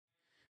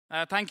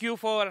Thank you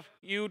for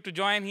you to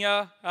join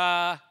here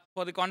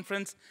for the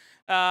conference.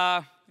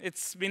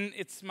 It's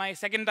my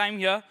second time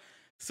here,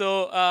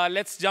 so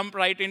let's jump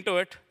right into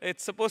it.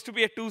 It's supposed to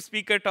be a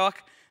two-speaker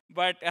talk,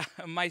 but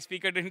my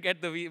co-speaker didn't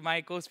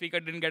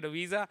get a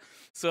visa,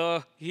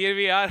 so here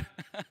we are.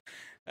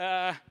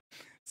 Let's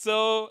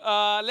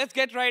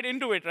get right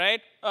into it,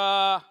 right?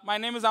 My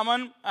name is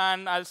Aman,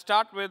 and I'll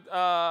start with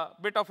a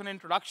bit of an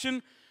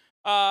introduction.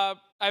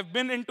 I've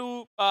been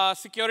into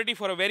security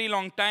for a very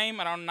long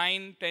time, around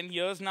 9-10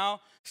 years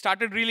now.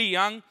 Started really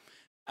young,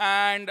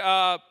 and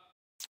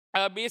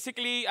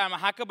basically I'm a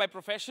hacker by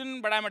profession,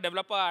 but I'm a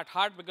developer at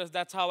heart because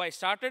that's how I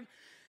started.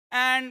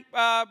 And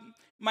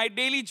my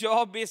daily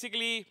job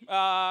basically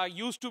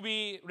used to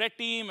be red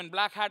team and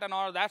black hat and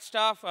all that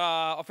stuff,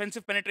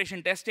 offensive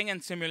penetration testing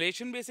and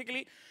simulation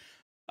basically.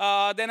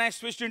 Then I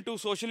switched into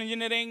social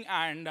engineering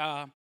and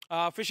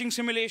phishing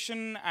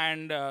simulation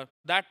and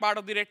that part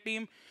of the red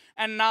team.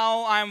 And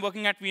now I'm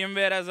working at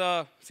VMware as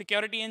a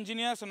security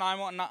engineer. So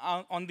now I'm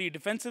on the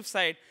defensive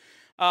side,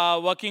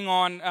 working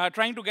on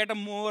trying to get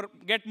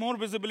more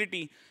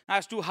visibility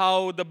as to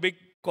how the big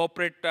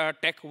corporate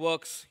tech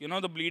works. You know,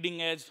 the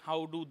bleeding edge.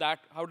 How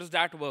does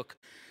that work?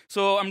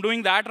 So I'm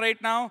doing that right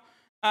now.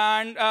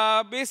 And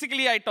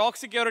basically, I talk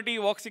security,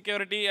 walk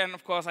security, and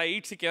of course, I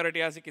eat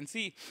security, as you can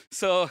see.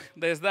 So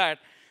there's that.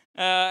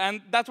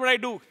 And that's what I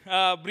do,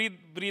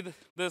 breathe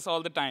this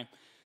all the time.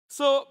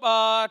 So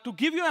to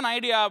give you an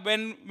idea,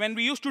 when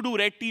we used to do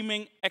red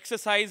teaming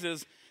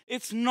exercises,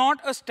 it's not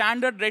a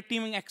standard red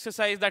teaming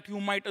exercise that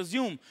you might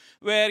assume,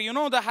 where you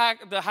know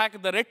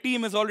the red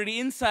team is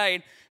already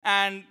inside,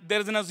 and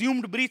there's an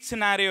assumed breach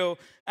scenario,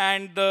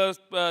 and there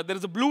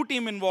is a blue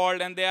team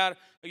involved, and they are,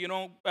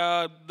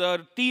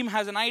 the team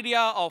has an idea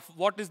of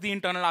what is the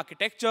internal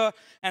architecture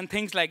and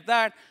things like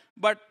that.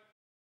 But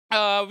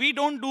we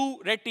don't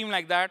do red team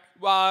like that.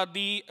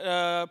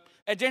 The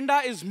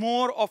agenda is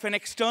more of an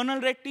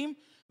external red team,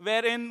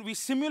 wherein we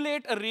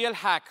simulate a real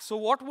hack. So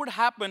what would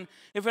happen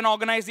if an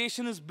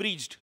organization is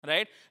breached,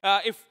 right?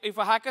 If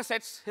a hacker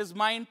sets his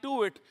mind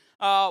to it,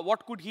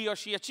 what could he or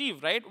she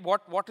achieve, right?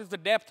 What is the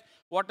depth?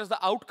 What is the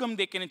outcome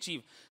they can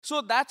achieve?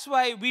 So that's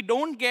why we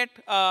don't get,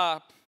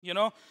 some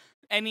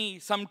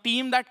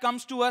team that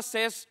comes to us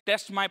says,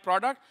 test my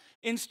product.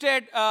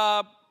 Instead,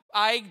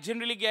 I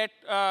generally get,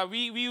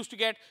 we used to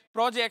get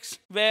projects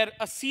where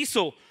a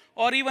CISO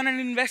or even an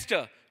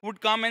investor would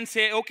come and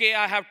say, okay,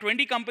 I have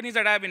 20 companies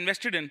that I have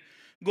invested in.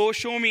 Go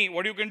show me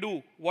what you can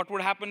do. What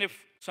would happen if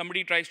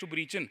somebody tries to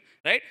breach in,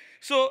 right?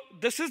 So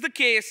this is the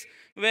case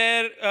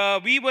where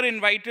we were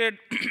invited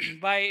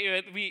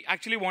by, we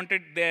actually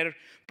wanted their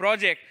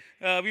project.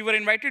 We were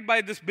invited by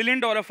this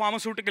billion-dollar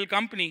pharmaceutical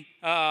company,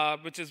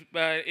 which is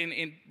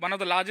in one of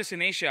the largest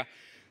in Asia.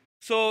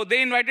 So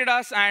they invited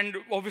us, and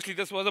obviously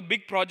this was a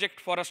big project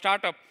for a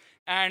startup.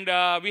 And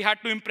we had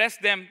to impress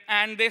them.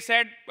 And they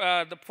said,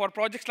 for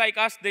projects like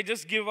us, they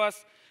just give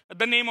us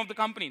the name of the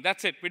company.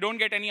 That's it. We don't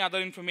get any other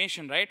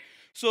information, right?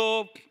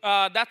 So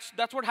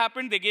that's what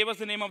happened. They gave us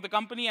the name of the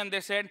company, and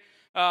they said,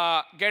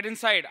 get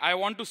inside. I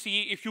want to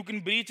see if you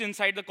can breach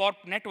inside the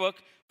corp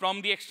network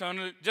from the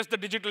external, just the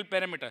digital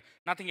perimeter,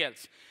 nothing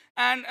else.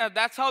 And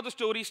that's how the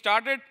story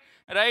started,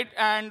 right?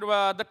 And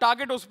the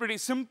target was pretty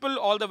simple.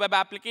 All the web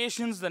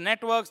applications, the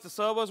networks, the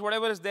servers,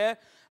 whatever is there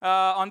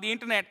on the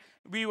internet,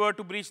 we were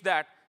to breach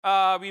that.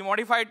 We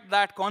modified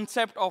that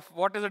concept of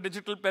what is a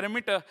digital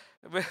perimeter,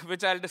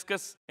 which I'll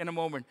discuss in a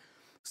moment.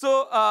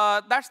 So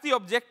that's the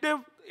objective,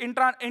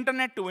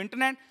 internet to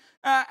internet.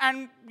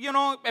 And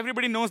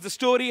everybody knows the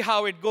story,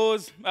 how it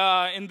goes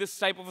in this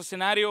type of a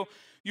scenario.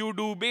 You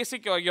do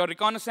basic your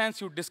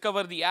reconnaissance, you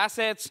discover the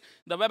assets,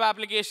 the web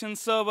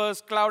applications,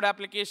 servers, cloud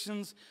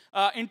applications,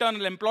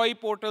 internal employee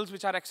portals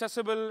which are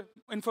accessible,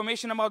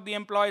 information about the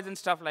employees and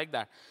stuff like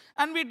that.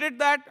 And we did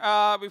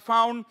that. We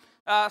found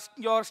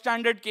your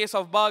standard case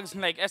of bugs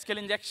like SQL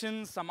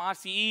injections, some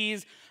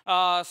RCEs,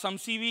 some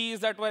CVEs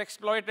that were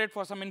exploited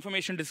for some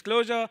information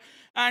disclosure,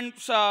 and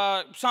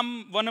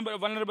some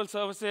vulnerable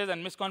services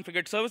and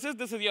misconfigured services.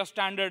 This is your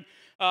standard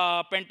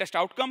pen test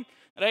outcome,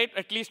 right?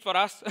 At least for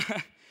us.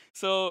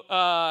 So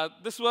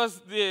this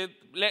was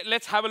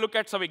let's have a look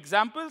at some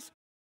examples.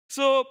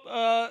 So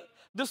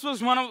this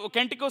was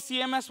Kentico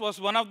CMS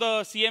was one of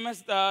the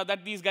CMS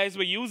that these guys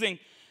were using.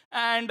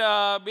 And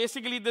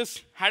basically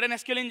this had an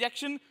SQL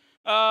injection,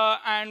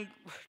 and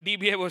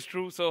DBA was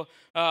true, so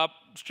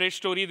straight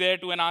story there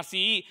to an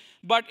RCE.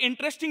 But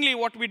interestingly,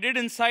 what we did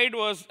inside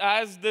was,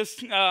 as this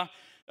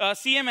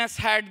CMS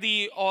had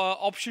the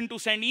option to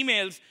send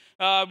emails,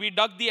 we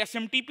dug the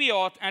SMTP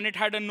auth, and it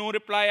had a no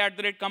reply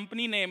 @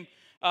 company name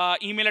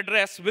email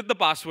address with the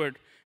password.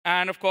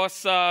 And of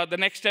course, the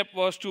next step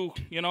was to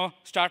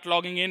start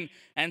logging in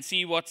and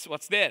see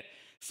what's there.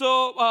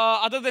 So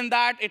other than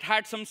that, it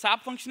had some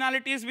SAP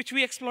functionalities which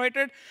we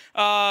exploited.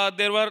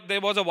 There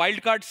was a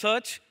wildcard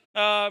search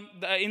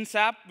in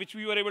SAP which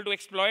we were able to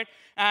exploit.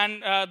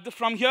 And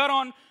from here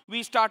on,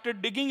 we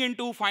started digging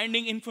into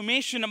finding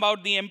information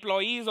about the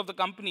employees of the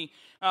company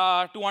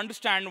to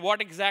understand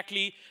what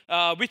exactly,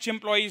 which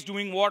employee is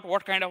doing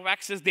what kind of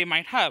access they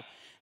might have.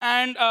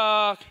 And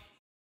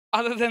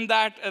other than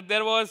that,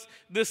 there was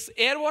this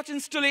AirWatch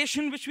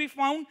installation which we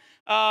found.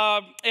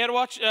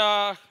 AirWatch,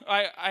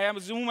 I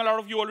assume a lot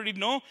of you already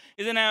know,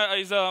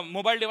 is a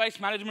mobile device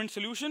management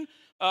solution.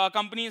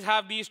 Companies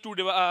have these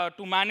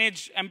to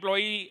manage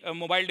employee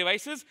mobile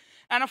devices.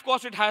 And of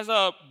course, it has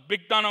a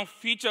big ton of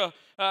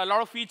a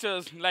lot of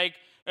features like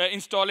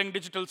installing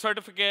digital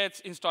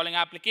certificates, installing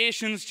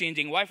applications,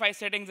 changing Wi-Fi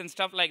settings, and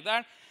stuff like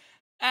that.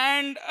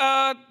 And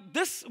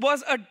this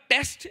was a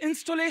test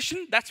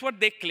installation. That's what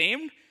they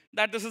claimed,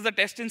 that this is a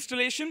test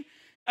installation.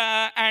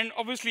 And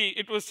obviously,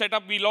 it was set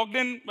up. We logged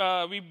in.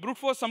 We brute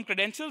forced some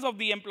credentials of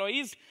the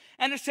employees.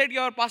 And it said,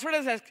 your password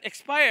has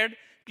expired.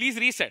 Please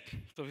reset.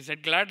 So we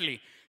said, gladly.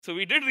 So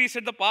we did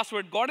reset the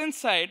password, got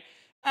inside.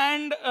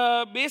 And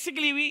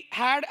basically, we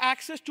had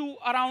access to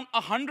around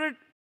 100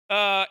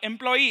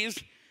 employees,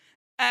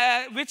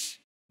 which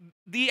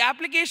the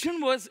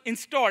application was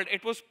installed.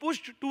 It was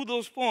pushed to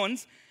those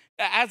phones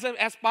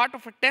as part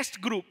of a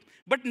test group,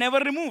 but never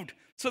removed.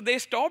 So they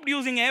stopped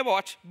using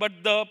AirWatch, but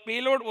the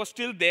payload was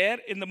still there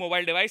in the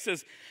mobile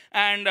devices.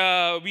 And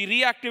we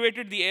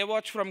reactivated the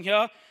AirWatch from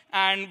here,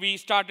 and we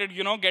started,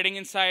 getting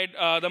inside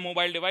the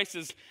mobile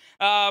devices.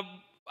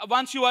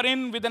 Once you are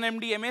in with an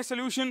MDMA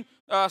solution,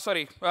 a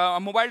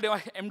mobile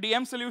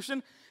MDM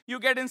solution, you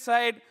get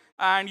inside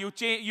and you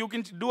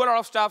can do a lot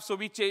of stuff. So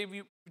we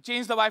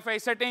change the Wi-Fi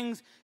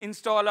settings,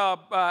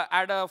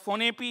 add a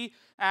phone AP,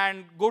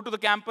 and go to the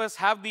campus,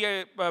 have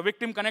the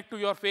victim connect to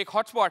your fake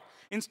hotspot,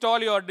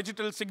 install your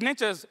digital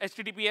signatures,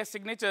 HTTPS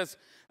signatures,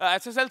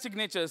 SSL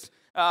signatures,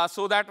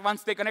 so that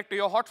once they connect to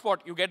your hotspot,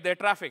 you get their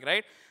traffic,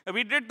 right?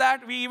 We did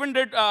that. We even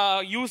did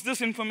use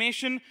this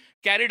information,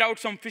 carried out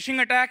some phishing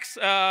attacks,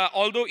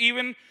 although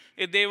even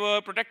they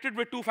were protected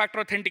with two-factor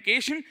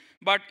authentication,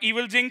 but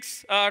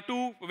EvilJinx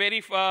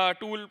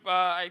tool,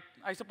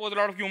 I suppose a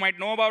lot of you might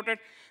know about it,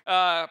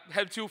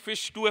 helps you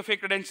phish 2FA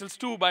credentials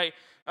too by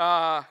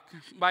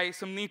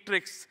some neat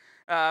tricks,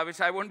 which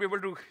I won't be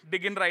able to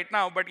dig in right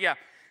now. But yeah,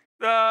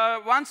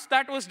 once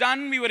that was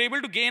done, we were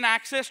able to gain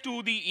access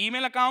to the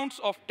email accounts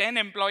of 10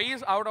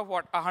 employees out of,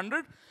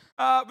 100,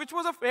 which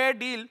was a fair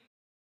deal.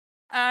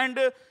 And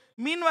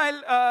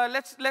meanwhile,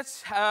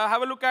 let's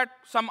have a look at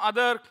some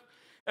other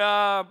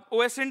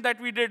OSINT that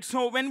we did.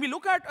 So when we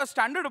look at a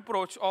standard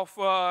approach of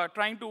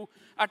trying to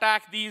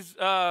attack these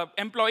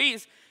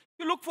employees,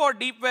 you look for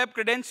deep web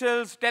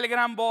credentials,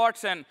 Telegram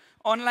bots, and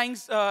online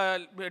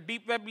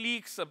deep web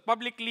leaks,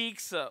 public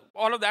leaks,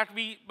 all of that.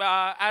 We,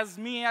 as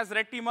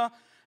red teamer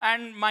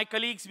and my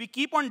colleagues, we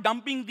keep on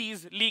dumping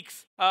these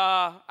leaks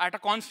at a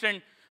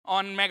constant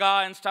on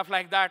Mega and stuff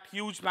like that,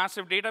 huge,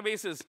 massive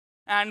databases.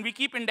 And we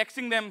keep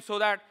indexing them so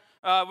that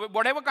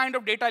whatever kind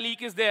of data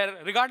leak is there,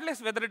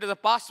 regardless whether it is a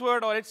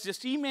password or it's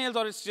just emails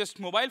or it's just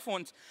mobile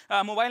phones,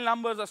 mobile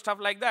numbers or stuff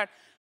like that,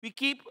 we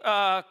keep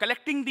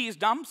collecting these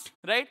dumps,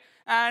 right?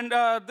 And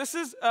this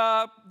is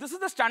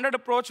the standard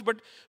approach, but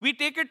we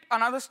take it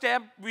another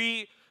step.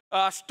 We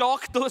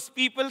stalk those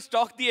people,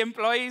 stalk the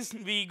employees.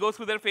 We go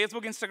through their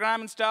Facebook,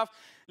 Instagram, and stuff.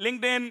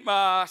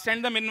 LinkedIn,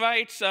 send them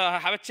invites,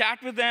 have a chat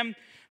with them,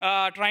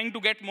 trying to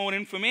get more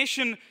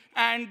information.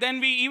 And then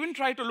we even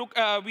try to look,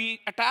 we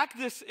attack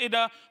this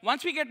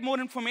once we get more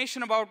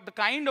information about the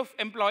kind of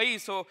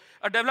employees. So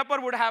a developer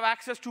would have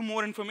access to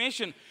more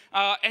information.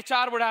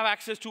 HR would have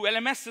access to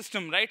LMS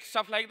system, right?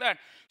 Stuff like that.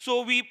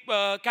 So we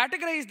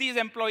categorize these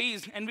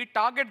employees and we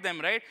target them,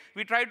 right?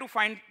 We try to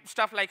find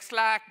stuff like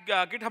Slack,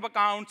 GitHub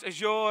accounts,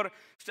 Azure,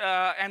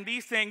 and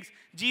these things,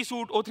 G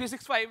Suite,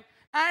 O365.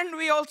 And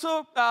we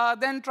also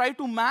then try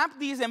to map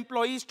these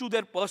employees to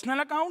their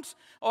personal accounts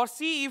or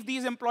see if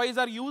these employees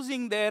are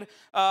using their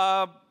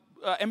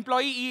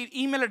employee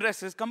email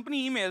addresses,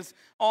 company emails,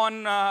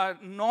 on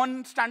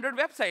non-standard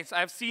websites.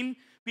 I've seen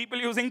people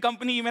using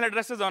company email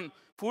addresses on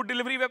food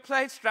delivery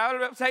websites, travel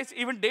websites,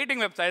 even dating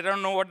websites. I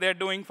don't know what they're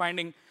doing,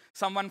 finding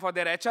someone for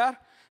their HR,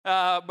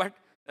 but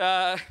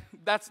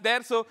that's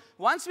there. So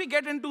once we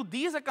get into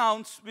these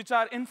accounts, which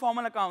are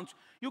informal accounts,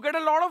 you get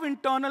a lot of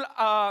internal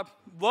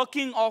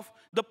working of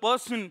the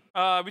person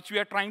which we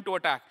are trying to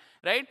attack,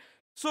 right?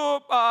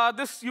 So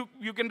this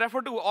you can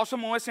refer to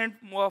Awesome OSINT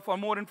for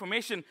more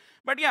information.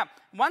 But yeah,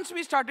 once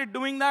we started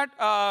doing that,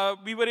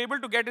 we were able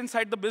to get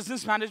inside the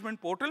business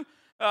management portal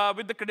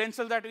with the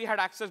credentials that we had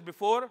access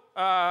before,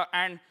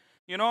 but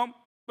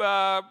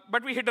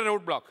we hit a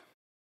roadblock.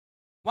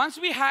 Once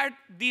we had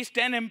these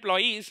 10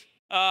 employees,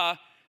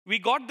 we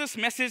got this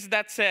message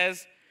that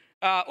says,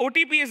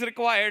 OTP is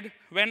required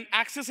when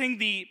accessing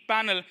the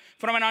panel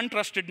from an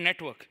untrusted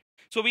network.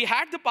 So we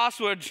had the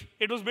passwords.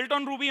 It was built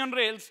on Ruby on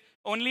Rails,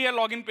 only a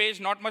login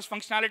page, not much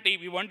functionality.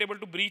 We weren't able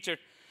to breach it.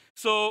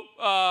 So,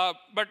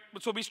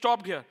 so we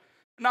stopped here.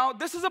 Now,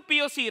 this is a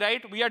POC,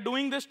 right? We are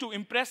doing this to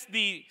impress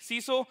the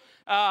CISO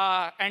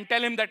and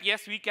tell him that,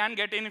 yes, we can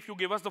get in if you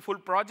give us the full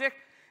project.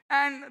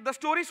 And the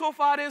story so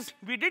far is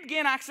we did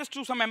gain access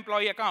to some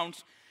employee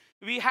accounts.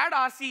 We had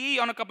RCE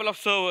on a couple of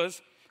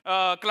servers,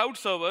 cloud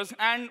servers,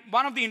 and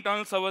one of the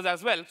internal servers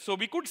as well. So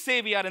we could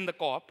say we are in the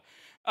co-op.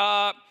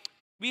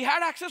 We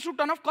had access to a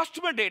ton of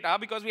customer data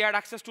because we had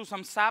access to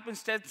some SAP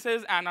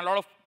instances and a lot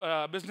of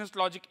business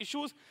logic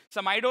issues,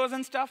 some IDOs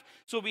and stuff.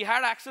 So we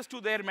had access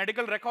to their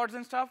medical records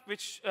and stuff,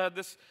 which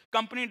this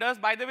company does.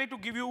 By the way, to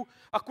give you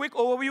a quick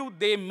overview,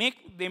 they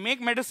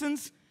make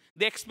medicines,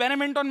 they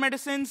experiment on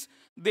medicines,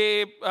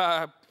 they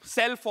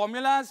sell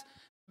formulas,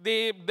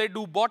 they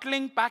do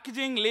bottling,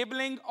 packaging,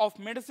 labeling of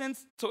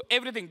medicines, so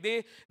everything.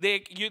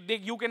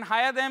 You can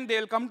hire them,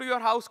 they'll come to your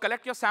house,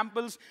 collect your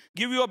samples,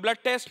 give you a blood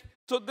test.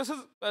 So this is,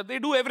 they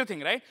do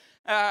everything, right?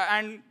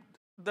 And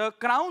the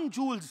crown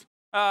jewels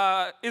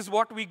is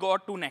what we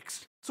got to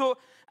next. So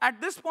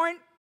at this point,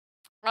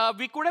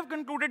 we could have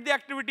concluded the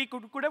activity,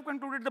 could have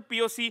concluded the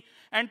POC,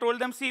 and told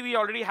them, see, we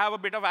already have a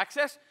bit of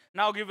access,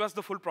 now give us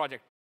the full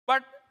project.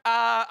 But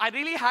I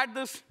really had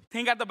this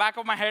thing at the back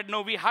of my head,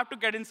 no, we have to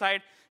get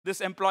inside this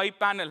employee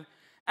panel.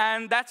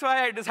 And that's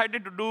why I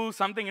decided to do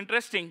something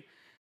interesting.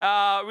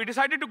 We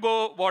decided to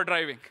go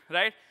wardriving,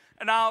 right?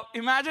 Now,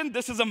 imagine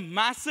this is a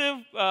massive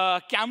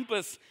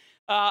campus,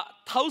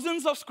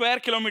 thousands of square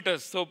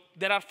kilometers. So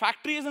there are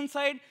factories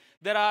inside,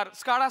 there are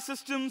SCADA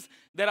systems,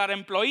 there are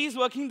employees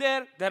working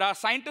there, there are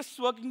scientists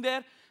working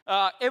there.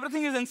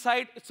 Everything is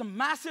inside. It's a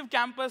massive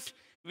campus.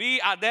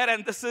 We are there,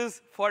 and this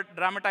is for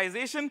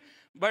dramatization.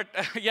 But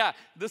yeah,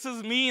 this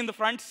is me in the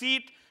front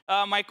seat,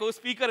 my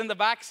co-speaker in the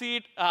back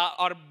seat,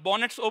 our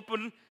bonnets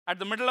open at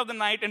the middle of the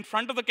night in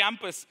front of the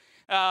campus,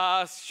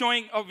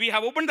 showing, we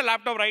have opened the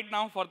laptop right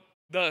now for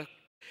the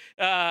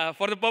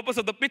purpose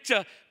of the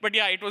picture. But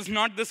yeah, it was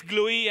not this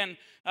glowy. And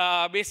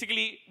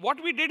basically,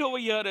 what we did over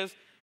here is,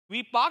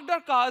 we parked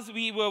our cars,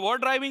 we were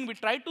driving, we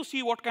tried to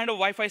see what kind of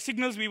Wi-Fi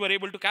signals we were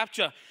able to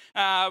capture.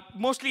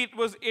 Mostly it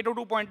was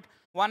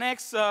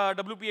 802.1x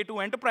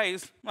WPA2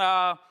 enterprise.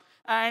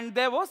 And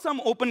there was some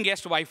open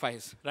guest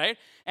Wi-Fis, right?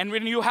 And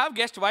when you have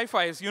guest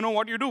Wi-Fis, you know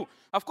what you do.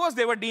 Of course,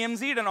 they were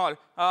DMZ'd and all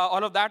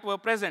of that were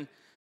present.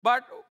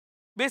 But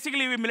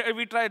basically,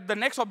 we tried, the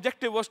next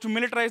objective was to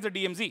militarize the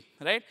DMZ,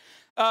 right?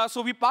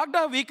 So we parked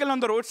our vehicle on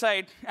the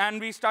roadside,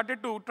 and we started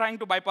trying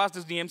to bypass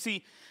this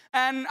DMZ.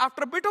 And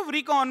after a bit of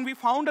recon, we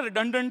found a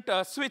redundant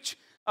switch,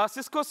 a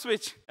Cisco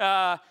switch,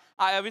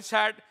 which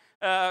had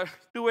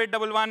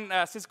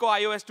 2811, Cisco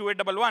iOS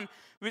 2811,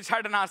 which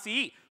had an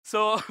RCE.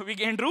 So we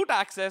gained root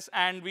access,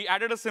 and we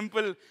added a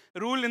simple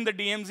rule in the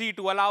DMZ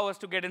to allow us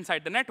to get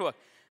inside the network.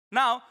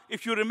 Now,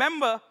 if you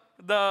remember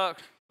the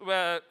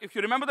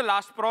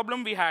last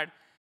problem we had,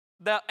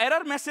 the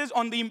error message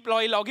on the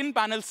employee login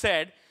panel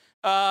said,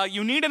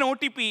 you need an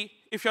OTP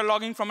if you're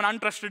logging from an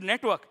untrusted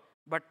network.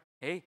 But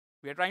hey,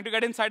 we are trying to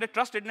get inside a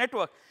trusted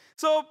network.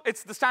 So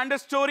it's the standard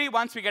story.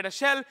 Once we get a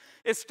shell,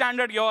 it's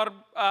standard your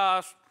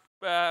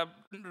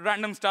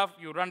random stuff.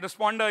 You run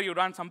responder, you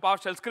run some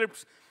PowerShell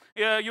scripts,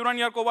 you run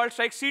your Cobalt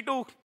Strike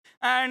C2,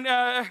 and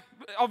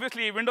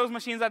obviously Windows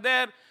machines are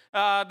there.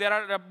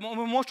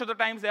 Most of the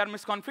times they are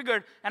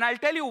misconfigured, and I'll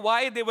tell you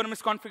why they were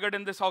misconfigured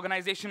in this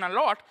organization a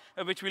lot,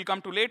 which we'll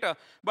come to later.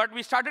 But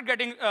we started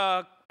getting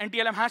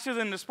NTLM hashes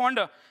in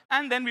responder,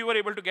 and then we were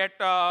able to get,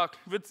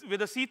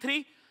 with a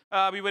C3,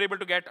 we were able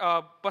to get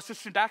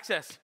persistent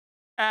access.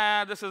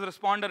 This is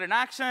responder in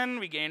action.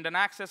 We gained an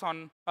access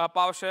on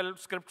PowerShell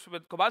scripts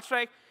with Cobalt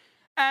Strike.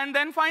 And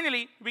then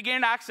finally, we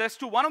gained access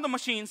to one of the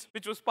machines,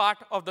 which was part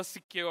of the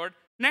secured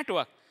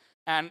network.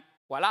 And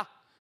voila,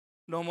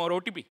 no more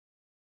OTP,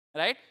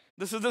 right?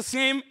 This is the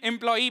same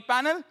employee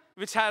panel,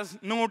 which has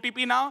no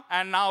OTP now.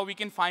 And now we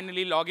can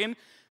finally log in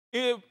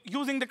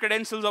using the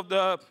credentials of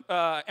the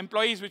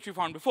employees, which we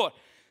found before.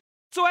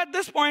 So at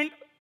this point,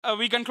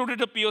 we concluded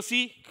the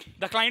POC.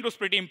 The client was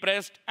pretty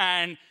impressed,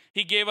 and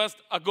he gave us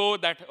a go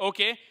that,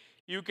 OK,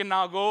 you can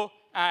now go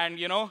and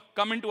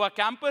come into our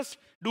campus,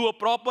 do a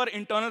proper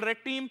internal red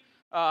team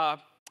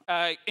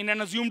in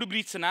an assumed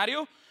breach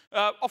scenario.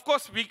 Of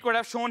course, we could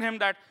have shown him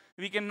that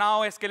we can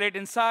now escalate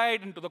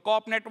inside into the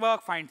COP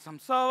network, find some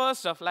servers,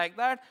 stuff like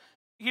that.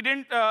 He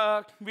didn't.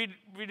 We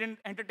didn't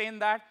entertain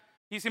that.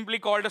 He simply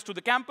called us to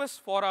the campus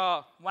for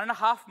a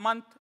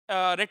 1.5-month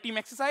red team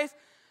exercise.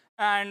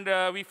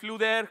 And we flew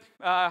there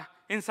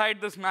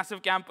inside this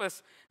massive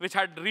campus, which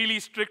had really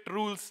strict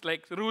rules,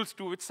 like rules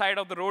to which side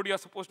of the road you're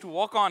supposed to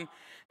walk on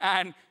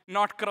and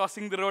not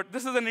crossing the road.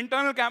 This is an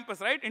internal campus,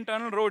 right?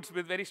 Internal roads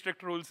with very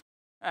strict rules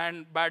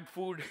and bad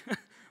food.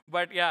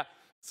 But yeah,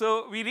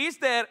 so we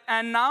reached there.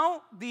 And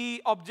now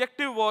the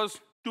objective was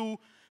to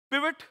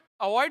pivot,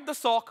 avoid the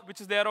SOC, which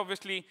is there,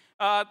 obviously.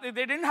 They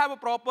didn't have a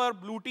proper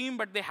blue team,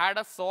 but they had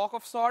a SOC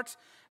of sorts.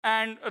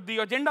 And the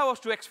agenda was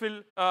to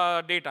exfil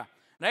data,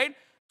 right?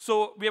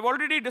 So we have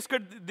already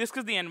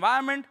discussed the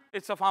environment.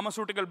 It's a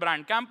pharmaceutical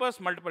brand campus,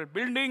 multiple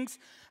buildings.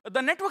 The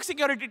network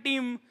security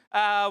team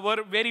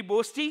were very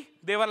boasty.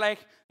 They were like,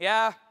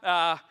 yeah,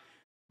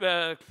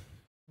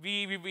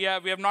 we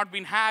have not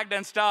been hacked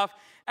and stuff.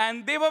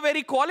 And they were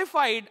very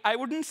qualified. I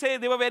wouldn't say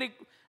they were very,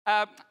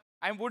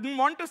 I wouldn't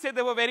want to say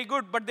they were very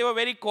good, but they were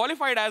very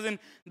qualified, as in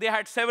they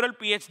had several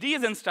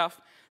PhDs and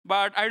stuff.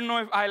 But I don't know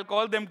if I'll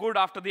call them good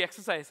after the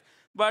exercise.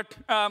 But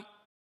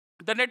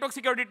the network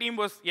security team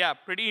was, yeah,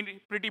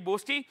 pretty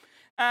boasty.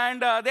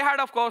 And they had,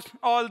 of course,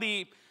 all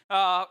the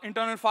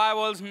internal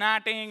firewalls,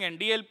 NATing, and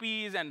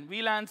DLPs, and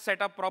VLANs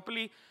set up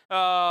properly.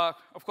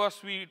 Of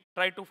course, we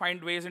try to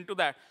find ways into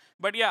that.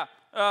 But yeah,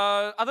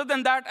 other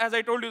than that, as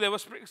I told you, there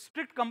was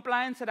strict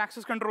compliance and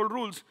access control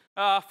rules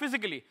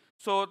physically,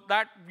 so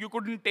that you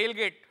couldn't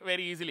tailgate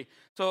very easily.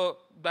 So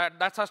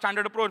that's our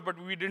standard approach, but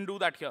we didn't do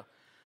that here.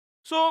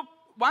 So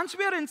once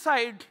we are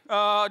inside,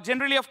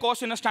 generally, of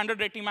course, in a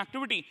standard red team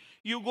activity,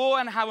 you go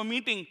and have a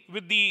meeting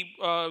with the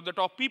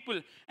top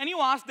people, and you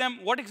ask them,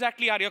 what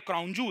exactly are your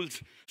crown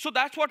jewels? So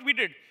that's what we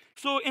did.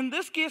 So in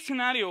this case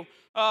scenario,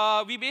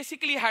 we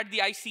basically had the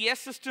ICS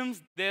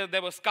systems.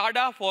 There was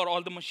SCADA for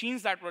all the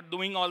machines that were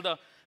doing all the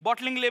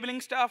bottling,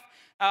 labeling stuff.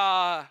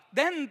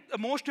 Then the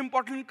most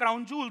important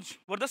crown jewels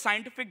were the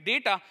scientific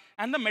data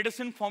and the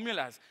medicine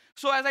formulas.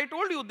 So as I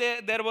told you,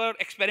 there were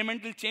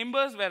experimental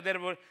chambers where there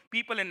were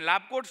people in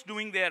lab coats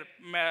doing their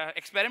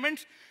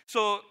experiments.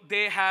 So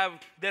they have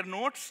their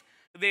notes.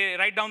 They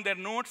write down their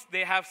notes.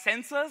 They have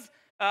sensors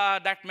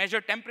that measure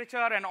temperature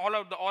and all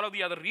of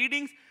the other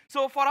readings.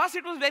 So for us,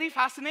 it was very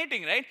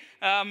fascinating, right?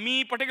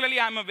 Me, particularly,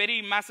 I'm a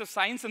very massive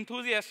science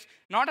enthusiast,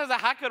 not as a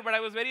hacker, but I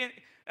was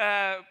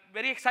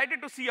very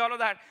excited to see all of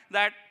that,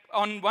 that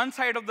on one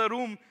side of the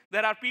room,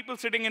 there are people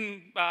sitting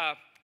in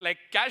like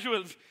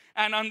casuals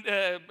and on,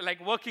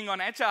 like working on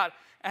HR.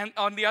 And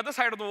on the other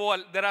side of the wall,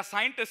 there are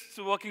scientists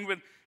working with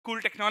cool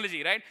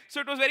technology, right?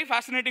 So it was very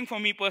fascinating for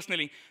me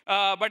personally.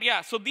 But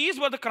yeah, so these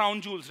were the crown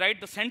jewels, right?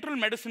 The central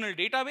medicinal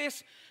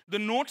database, the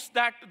notes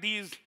that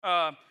these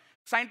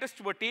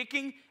scientists were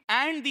taking,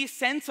 and these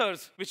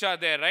sensors which are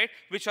there, right?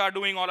 Which are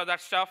doing all of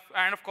that stuff.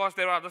 And of course,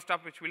 there are other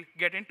stuff which we'll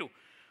get into.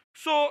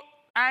 So,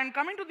 and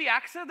coming to the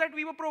access that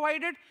we were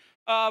provided,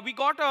 we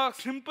got a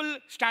simple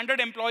standard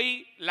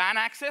employee LAN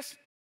access.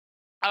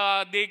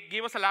 They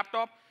gave us a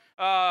laptop,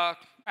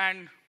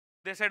 and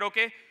they said,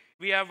 okay,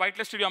 we have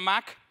whitelisted your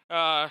Mac, 2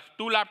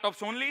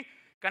 laptops only,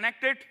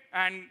 connect it,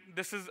 and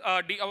this is,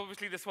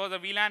 obviously this was a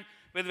VLAN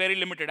with very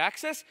limited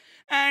access.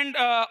 And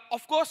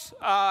of course,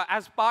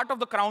 as part of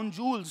the crown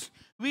jewels,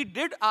 we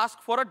did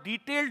ask for a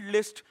detailed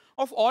list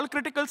of all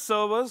critical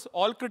servers,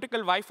 all critical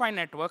Wi-Fi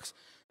networks,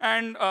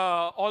 and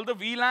all the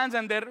VLANs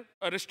and their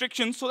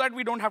restrictions so that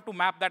we don't have to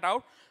map that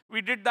out.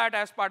 We did that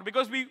as part,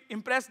 because we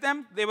impressed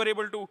them, they were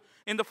able to,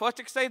 in the first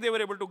exercise, they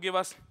were able to give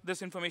us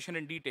this information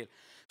in detail.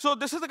 So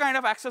this is the kind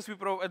of access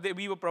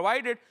we were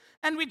provided,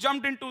 and we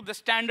jumped into the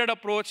standard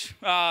approach.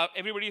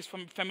 Everybody is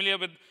familiar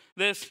with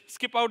this.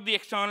 Skip out the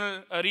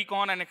external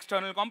recon and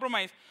external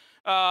compromise.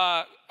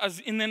 As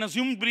in an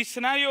assumed breach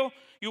scenario,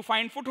 you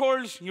find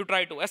footholds, you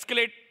try to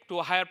escalate to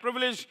a higher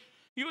privilege,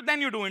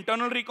 then you do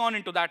internal recon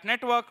into that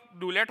network,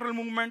 do lateral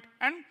movement,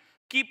 and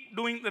keep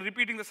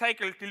repeating the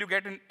cycle till you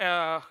get in,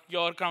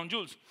 your crown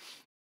jewels.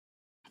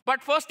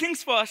 But first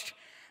things first,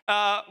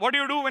 what do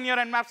you do when your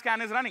Nmap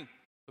scan is running?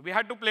 We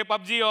had to play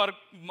PUBG or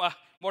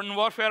Modern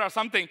Warfare or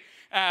something,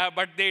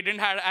 but they didn't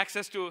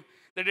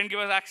give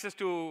us access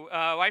to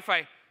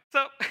Wi-Fi.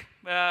 So,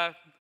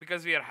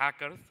 because we are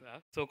hackers,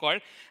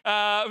 so-called,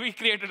 we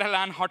created a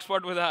LAN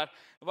hotspot with our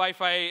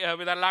Wi-Fi,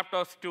 with our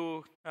laptops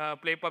to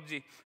play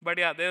PUBG. But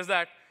yeah, there's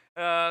that.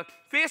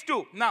 Phase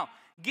 2, now,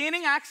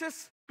 gaining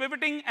access,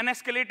 pivoting, and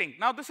escalating.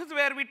 Now, this is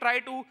where we try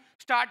to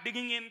start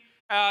digging in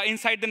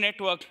inside the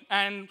network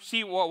and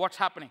see what's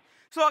happening.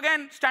 So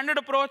again, standard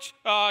approach,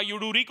 you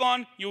do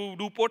recon, you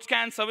do port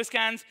scans, service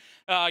scans,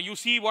 you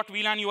see what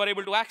VLAN you are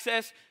able to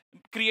access,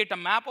 create a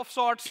map of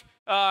sorts,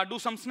 do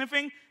some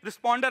sniffing.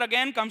 Responder,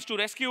 again, comes to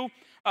rescue.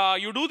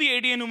 You do the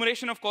AD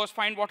enumeration, of course,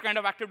 find what kind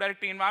of Active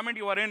Directory environment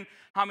you are in,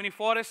 how many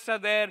forests are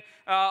there,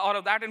 all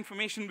of that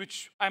information,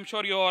 which I'm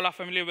sure you all are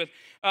familiar with.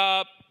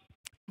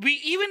 We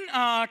even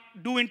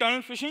do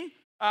internal phishing.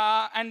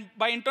 And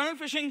by internal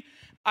phishing,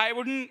 I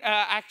wouldn't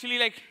actually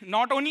like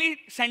not only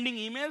sending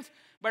emails,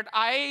 but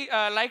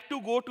I like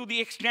to go to the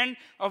extent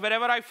of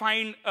wherever I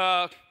find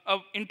an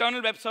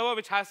internal web server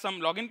which has some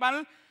login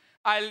panel,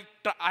 I'll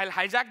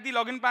hijack the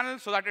login panel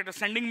so that it is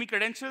sending me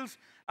credentials.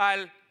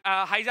 I'll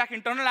hijack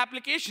internal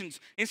applications.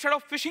 Instead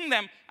of phishing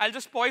them, I'll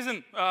just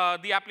poison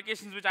the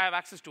applications which I have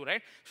access to,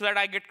 right? So that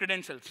I get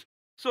credentials.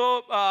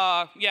 So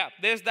yeah,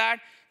 there's that.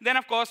 Then,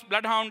 of course,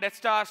 Bloodhound, Death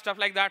Star, stuff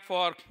like that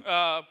for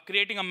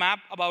creating a map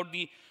about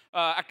the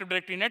Active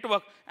Directory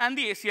network and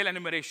the ACL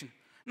enumeration.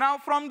 Now,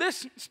 from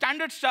this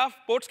standard stuff,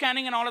 port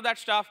scanning and all of that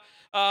stuff,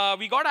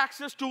 we got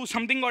access to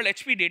something called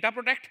HP Data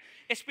Protect.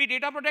 HP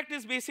Data Protect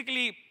is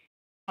basically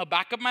a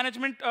backup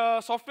management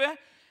software.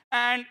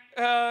 And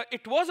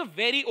it was a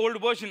very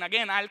old version.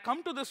 Again, I'll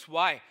come to this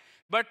why.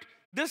 But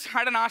this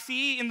had an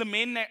RCE in the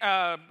main,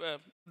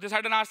 this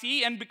had an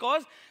RCE, and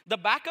because the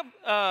backup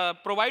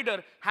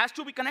provider has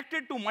to be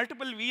connected to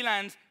multiple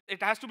VLANs,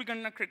 it has to be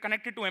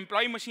connected to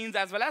employee machines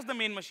as well as the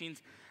main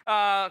machines.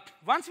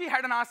 Once we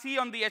had an RCE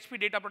on the HP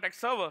Data Protect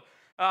server,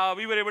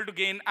 we were able to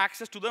gain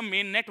access to the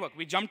main network.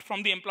 We jumped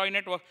from the employee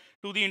network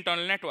to the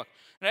internal network,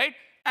 right?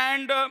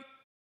 And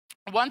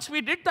once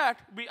we did that,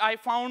 I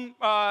found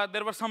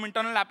there were some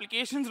internal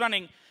applications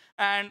running.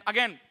 And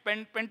again,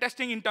 pen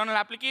testing internal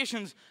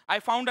applications, I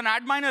found an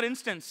adminer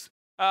instance.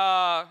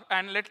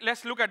 And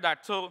let's look at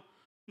that. So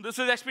This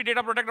is SP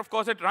Data Protect. Of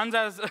course, it runs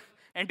as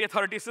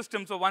anti-authority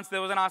system. So once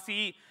there was an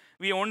RCE,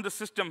 we owned the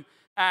system.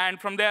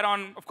 And from there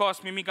on, of course,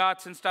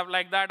 mimicards and stuff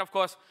like that. Of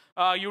course,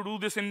 you do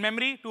this in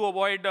memory to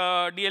avoid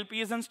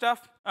DLPs and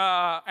stuff,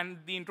 and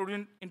the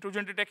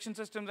intrusion detection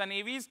systems and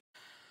AVs.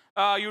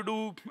 You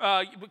do,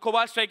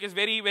 Cobalt Strike is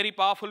very, very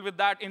powerful with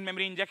that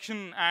in-memory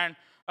injection, and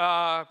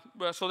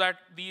so that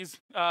these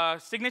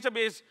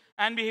signature-based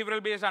and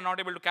behavioral-based are not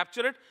able to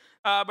capture it.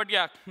 But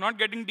yeah, not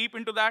getting deep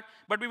into that.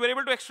 But we were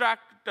able to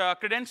extract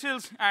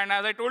credentials, and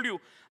as I told you,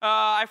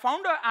 I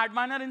found an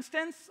adminer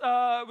instance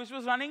which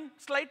was running,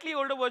 slightly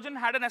older version,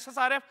 had an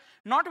SSRF.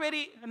 Not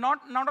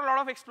a lot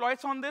of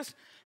exploits on this,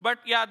 but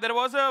yeah, there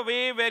was a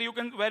way where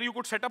you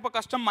could set up a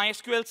custom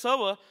MySQL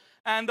server,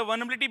 and the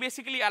vulnerability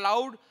basically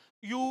allowed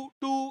you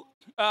to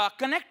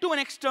connect to an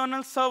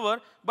external server,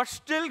 but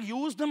still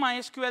use the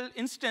MySQL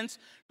instance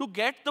to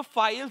get the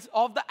files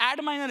of the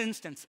adminer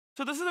instance.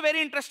 So this is a very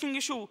interesting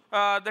issue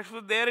that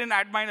was there in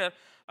adminer,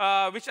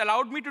 which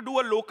allowed me to do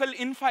a local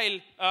infile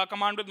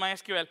command with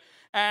MySQL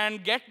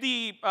and get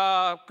the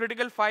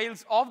critical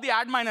files of the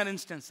adminer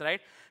instance,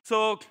 right?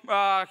 So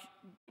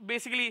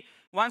basically,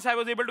 once I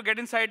was able to get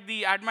inside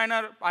the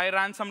adminer, I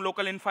ran some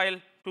local infile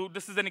to,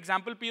 this is an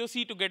example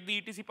POC, to get the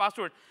etc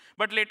password.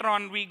 But later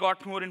on, we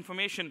got more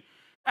information.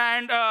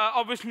 And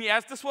obviously,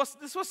 as this was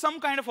some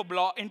kind of a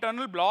blog,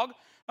 internal blog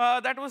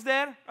that was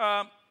there,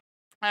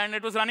 and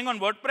it was running on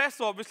WordPress.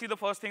 So obviously, the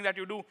first thing that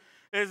you do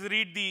is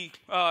read the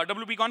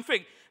WP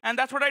config. And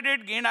that's what I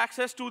did, gained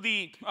access to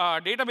the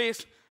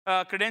database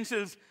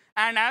credentials.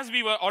 And as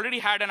we already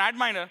had an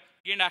adminer,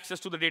 gained access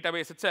to the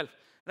database itself,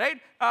 right?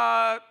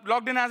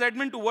 Logged in as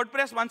admin to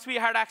WordPress. Once we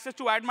had access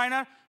to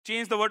adminer,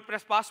 changed the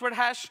WordPress password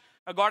hash,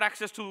 got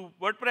access to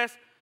WordPress,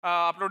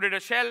 uploaded a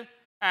shell,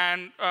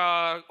 and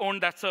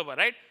owned that server,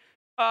 right?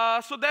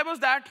 So there was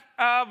that.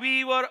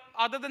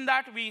 Other than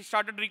that, we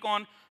started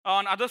recon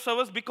on other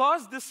servers.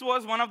 Because this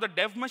was one of the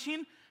dev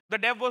machine, the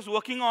dev was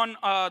working on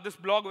this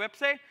blog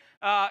website.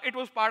 It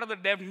was part of the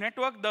dev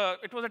network.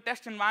 It was a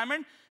test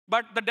environment,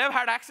 but the dev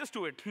had access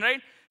to it,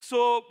 right?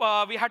 So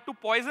we had to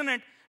poison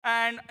it.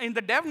 And in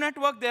the dev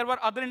network, there were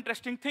other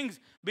interesting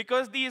things.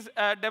 Because these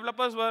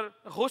developers were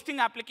hosting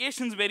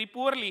applications very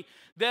poorly,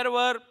 there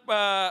were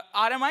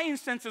RMI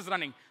instances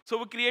running. So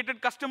we created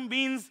custom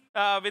beans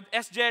with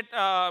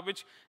SJet,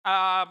 which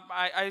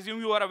I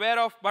assume you are aware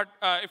of. But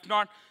if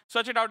not,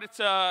 search it out.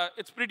 It's a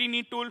pretty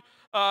neat tool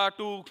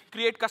to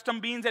create custom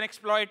beans and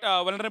exploit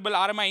vulnerable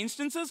RMI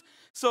instances.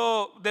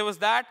 So there was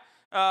that.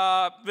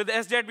 With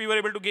SJet, we were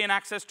able to gain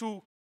access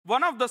to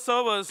one of the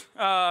servers.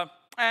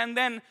 And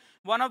then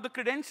one of the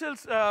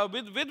credentials,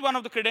 with one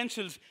of the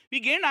credentials, we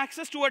gained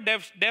access to a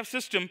dev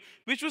system,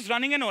 which was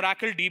running an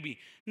Oracle DB.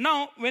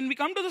 Now, when we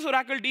come to this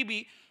Oracle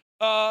DB,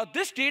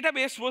 this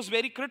database was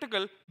very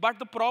critical, but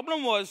the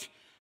problem was,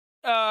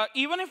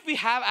 even if we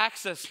have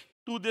access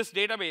to this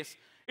database,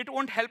 it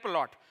won't help a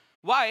lot.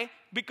 Why?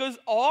 Because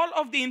all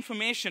of the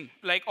information,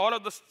 like all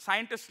of the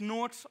scientist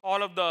notes,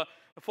 all of the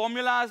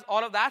formulas,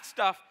 all of that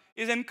stuff,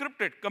 is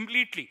encrypted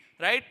completely,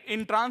 right,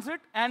 in transit,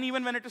 and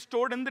even when it is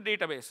stored in the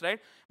database, right?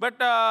 But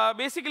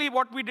basically,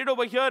 what we did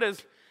over here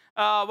is,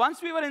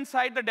 once we were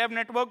inside the dev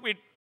network, we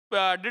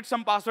did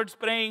some password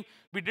spraying,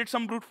 we did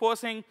some brute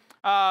forcing,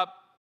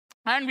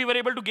 and we were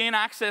able to gain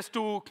access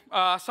to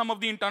some of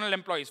the internal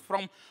employees.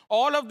 From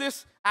all of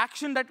this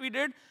action that we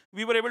did,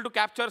 we were able to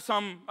capture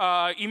some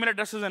email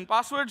addresses and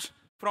passwords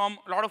from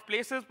a lot of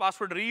places,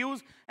 password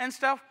reuse and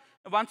stuff.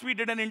 Once we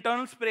did an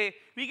internal spray,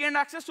 we gained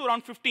access to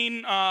around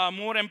 15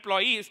 more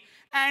employees.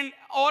 And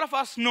all of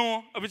us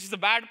know, which is a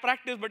bad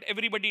practice, but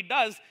everybody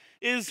does,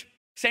 is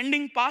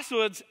sending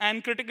passwords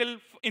and critical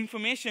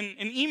information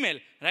in email,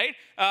 right?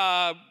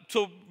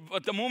 So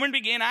the moment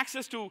we gain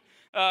access to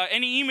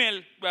any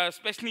email,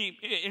 especially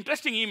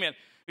interesting email,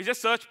 we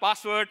just search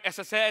password,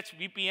 SSH,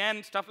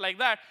 VPN, stuff like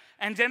that,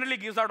 and generally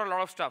gives out a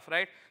lot of stuff,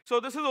 right? So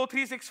this is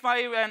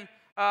O365 and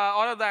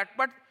all of that.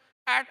 But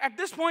at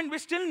this point, we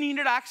still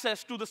needed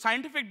access to the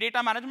scientific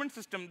data management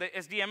system, the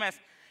SDMS.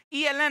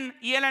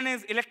 ELN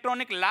is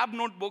electronic lab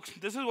notebooks.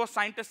 This is what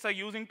scientists are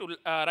using to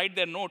write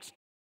their notes.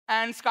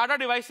 And SCADA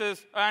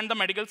devices and the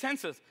medical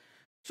sensors.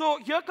 So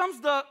here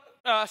comes the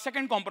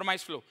second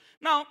compromise flow.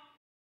 Now,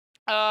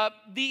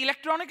 the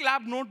electronic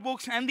lab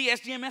notebooks and the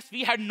SDMS,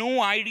 we had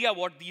no idea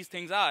what these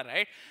things are,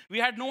 right? We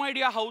had no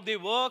idea how they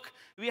work.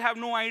 We have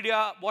no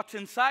idea what's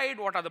inside,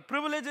 what are the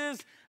privileges.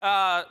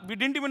 We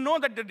didn't even know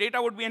that the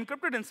data would be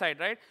encrypted inside,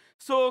 right?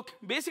 So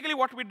basically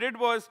what we did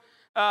was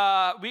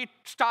we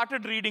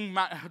started reading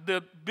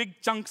the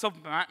big chunks of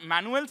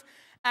manuals.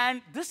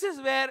 And this is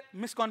where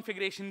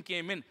misconfiguration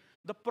came in.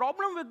 The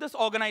problem with this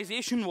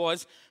organization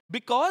was,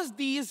 because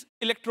these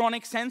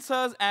electronic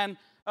sensors and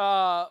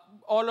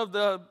all of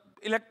the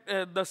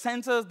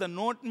sensors, the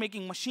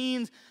note-making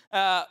machines,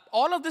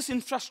 all of this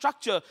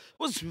infrastructure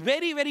was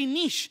very, very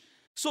niche.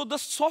 So the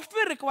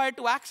software required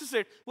to access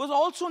it was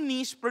also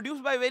niche,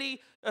 produced by a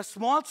very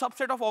small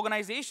subset of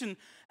organization.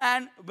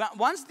 And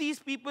once these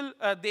people,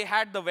 they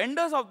had the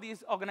vendors of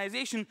these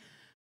organizations,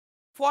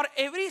 for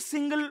every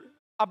single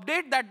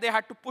update that they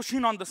had to push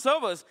in on the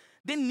servers,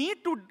 they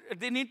need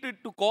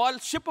to call,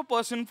 ship a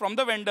person from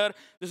the vendor.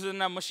 This is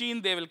in a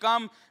machine. They will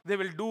come. They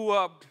will do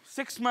a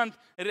 6-month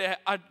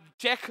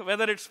check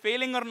whether it's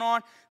failing or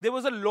not. It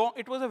was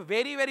a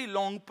very, very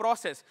long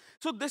process.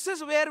 So this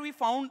is where we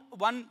found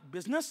one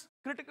business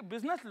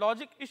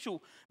logic issue.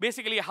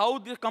 Basically, how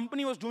the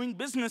company was doing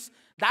business,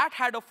 that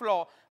had a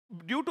flaw,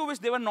 due to which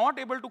they were not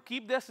able to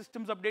keep their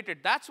systems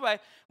updated. That's why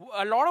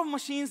a lot of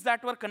machines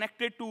that were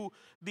connected to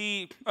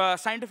the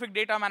scientific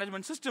data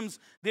management systems,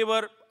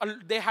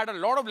 they had a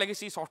lot of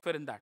legacy software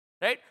in that,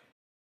 right?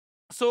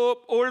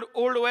 So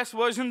old OS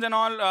versions and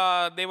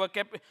all, they were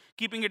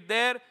keeping it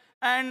there.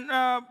 And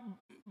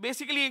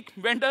basically,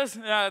 vendors,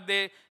 as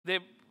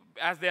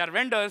they are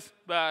vendors,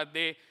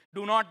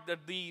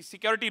 the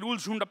security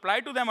rules don't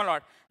apply to them a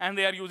lot, and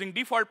they are using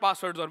default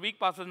passwords or weak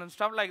passwords and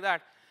stuff like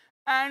that.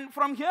 And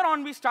from here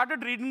on, we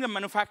started reading the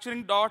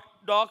manufacturing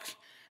docs,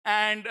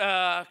 and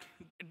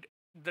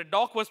the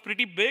doc was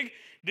pretty big.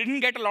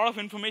 Didn't get a lot of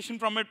information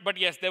from it, but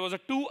yes, there was a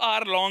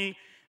 2-hour-long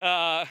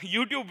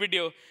YouTube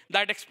video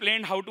that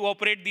explained how to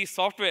operate these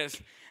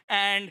softwares.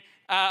 And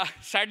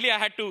sadly, I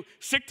had to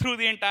sit through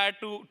the entire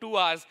two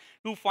hours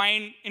to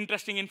find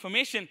interesting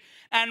information.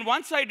 And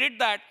once I did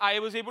that, I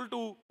was able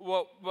to,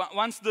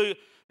 once the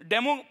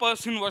demo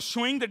person was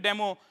showing the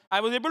demo,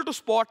 I was able to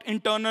spot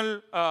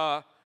internal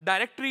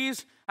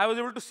directories. I was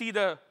able to see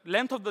the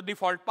length of the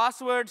default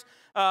passwords,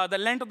 the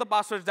length of the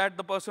passwords that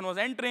the person was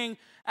entering,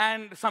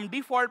 and some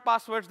default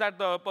passwords that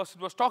the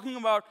person was talking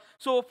about.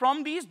 So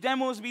from these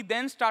demos, we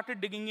then started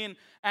digging in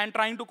and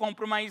trying to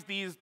compromise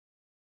these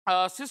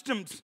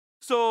systems.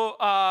 So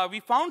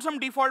we found some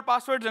default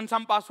passwords, and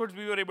some passwords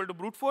we were able to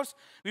brute force.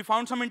 We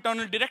found some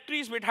internal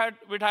directories which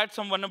had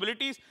some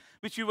vulnerabilities,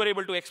 which we were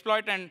able to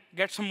exploit and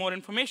get some more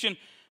information.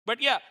 But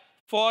yeah,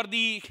 for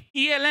the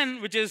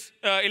ELN, which is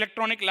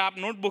Electronic Lab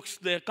Notebooks,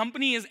 the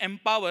company is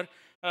Empower.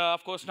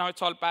 Of course, now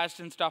it's all patched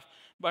and stuff.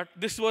 But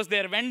this was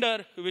their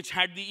vendor, which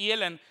had the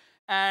ELN.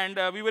 And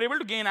we were able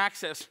to gain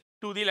access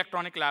to the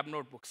Electronic Lab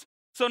Notebooks.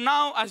 So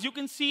now, as you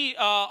can see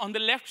on the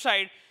left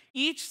side,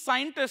 each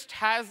scientist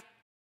has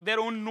their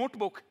own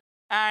notebook.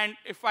 And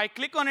if I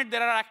click on it,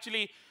 there are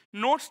actually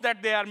notes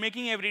that they are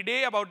making every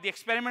day about the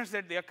experiments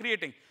that they are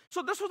creating.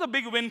 So this was a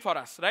big win for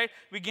us, right?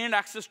 We gained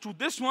access to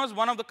this. Was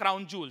one of the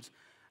crown jewels.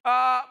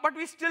 But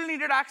we still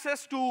needed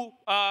access to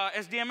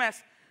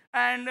SDMS.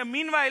 And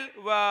meanwhile,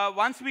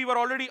 once we were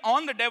already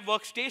on the dev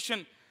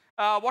workstation,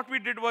 what we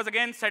did was,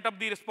 again, set up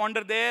the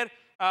responder there,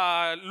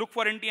 look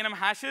for NTNM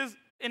hashes.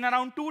 In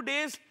around 2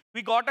 days,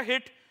 we got a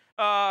hit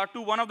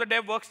to one of the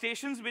dev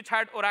workstations, which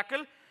had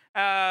Oracle.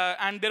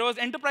 And there was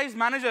Enterprise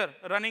Manager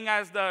running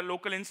as the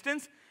local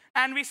instance.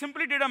 And we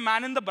simply did a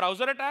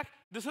man-in-the-browser attack.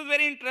 This is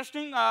very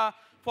interesting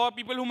for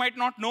people who might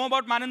not know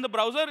about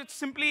man-in-the-browser. It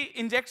simply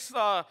injects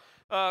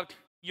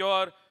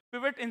your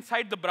pivot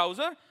inside the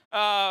browser.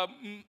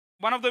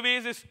 One of the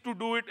ways is to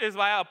do it is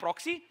via a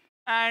proxy.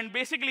 And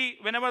basically,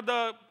 whenever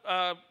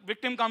the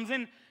victim comes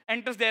in,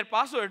 enters their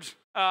passwords,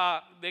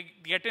 they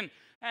get in.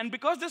 And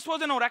because this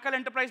was an Oracle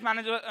Enterprise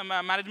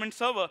Management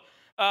Server,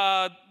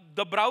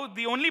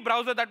 the only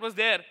browser that was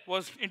there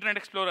was Internet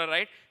Explorer,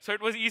 right? So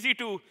it was easy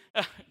to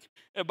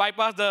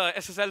bypass the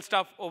SSL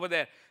stuff over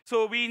there.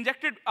 So we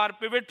injected our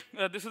pivot.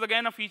 This is,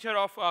 again, a feature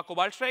of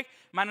Cobalt Strike,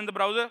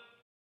 man-in-the-browser.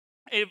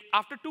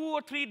 After 2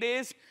 or 3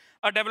 days,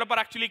 a developer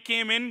actually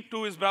came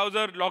into his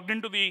browser, logged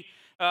into the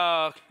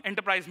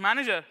Enterprise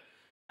Manager,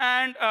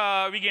 and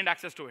we gained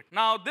access to it.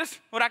 Now, this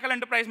Oracle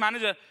Enterprise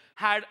Manager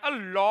had a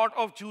lot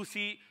of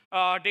juicy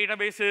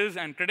databases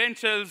and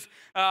credentials,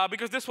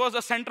 because this was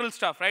a central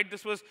stuff, right?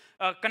 This was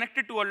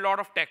connected to a lot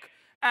of tech.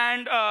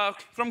 And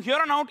from here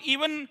on out,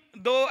 even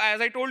though,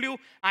 as I told you,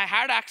 I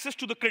had access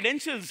to the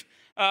credentials,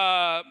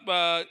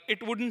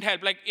 it wouldn't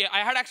help. Like, I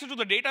had access to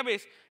the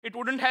database, it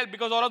wouldn't help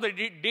because all of the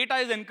data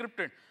is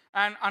encrypted.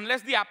 And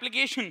unless the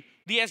application,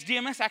 the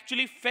SDMS,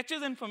 actually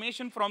fetches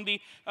information from the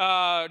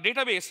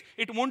database,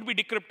 it won't be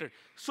decrypted.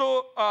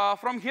 So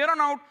from here on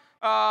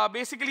out,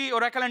 basically,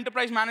 Oracle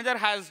Enterprise Manager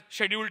has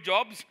scheduled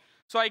jobs.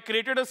 So I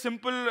created a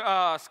simple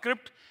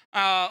script,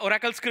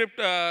 Oracle script,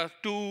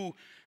 to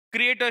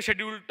create a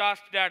scheduled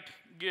task that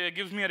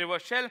gives me a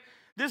reverse shell.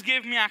 This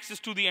gave me access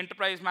to the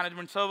Enterprise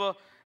Management Server.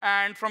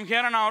 And from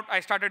here on out, I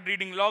started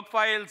reading log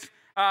files.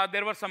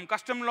 There were some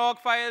custom log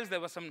files. There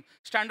were some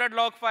standard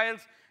log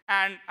files.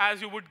 And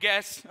as you would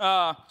guess,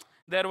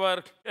 there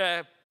were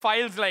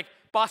files like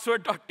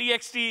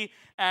password.txt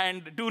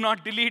and do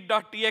not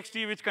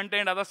delete.txt, which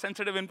contained other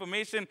sensitive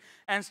information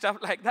and stuff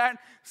like that.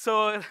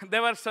 So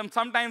there were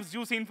sometimes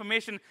juicy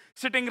information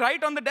sitting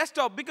right on the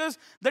desktop because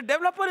the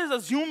developer is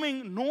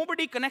assuming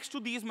nobody connects to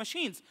these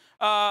machines.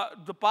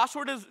 The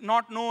password is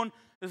not known.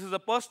 This is a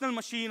personal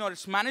machine, or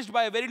it's managed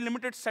by a very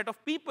limited set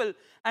of people.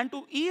 And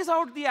to ease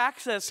out the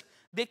access,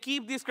 they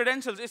keep these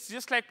credentials. It's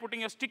just like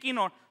putting a sticky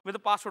note with a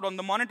password on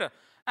the monitor.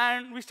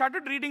 And we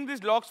started reading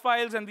these logs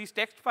files and these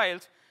text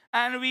files,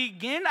 and we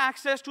gained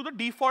access to the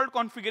default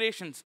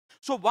configurations.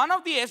 So one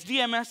of the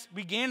SDMS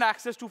we gained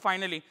access to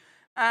finally.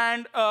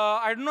 And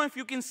I don't know if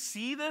you can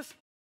see this,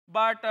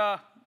 but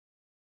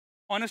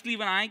honestly,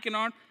 even I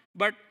cannot.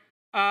 But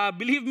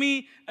Believe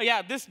me,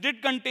 yeah, this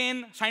did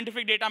contain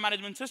scientific data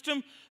management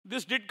system.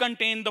 This did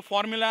contain the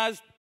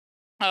formulas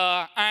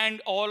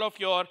and all of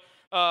your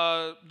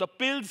the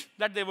pills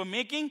that they were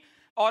making,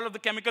 all of the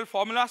chemical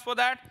formulas for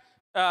that.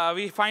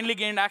 We finally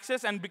gained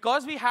access, and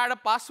because we had a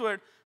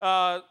password,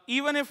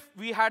 even if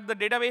we had the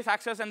database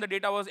access and the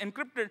data was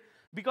encrypted,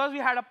 because we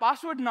had a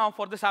password now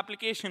for this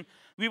application,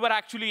 we were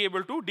actually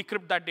able to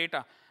decrypt that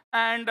data.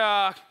 And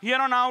here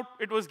on out,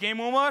 it was game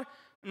over.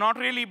 Not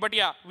really, but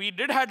yeah, we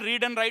did have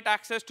read and write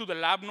access to the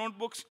lab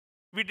notebooks.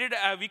 We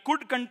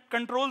could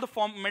control the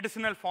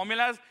medicinal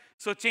formulas.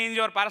 So change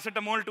your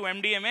paracetamol to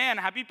Mdma and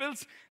happy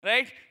pills,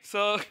 right?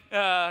 So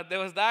there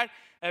was that.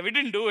 We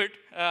didn't do it,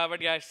 but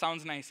yeah, it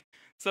sounds nice.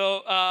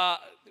 So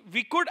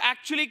we could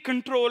actually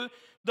control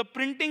the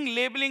printing,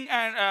 labeling,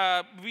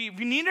 and we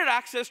needed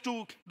access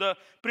to the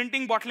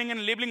printing, bottling,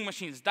 and labeling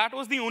machines. That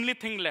was the only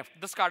thing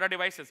left, the SCADA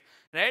devices,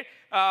 right?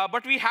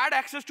 But we had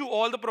access to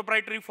all the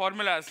proprietary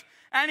formulas.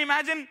 And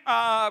imagine,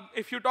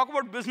 if you talk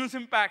about business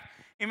impact,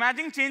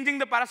 imagine changing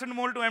the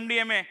paracetamol to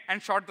Mdma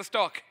and short the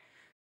stock.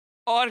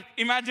 Or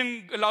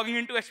imagine logging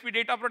into SP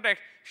Data Protect,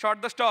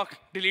 short the stock,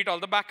 delete all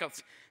the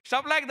backups.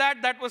 Stuff like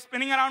that, that was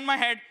spinning around my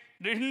head.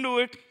 Didn't do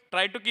it,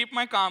 tried to keep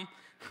my calm.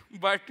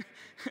 But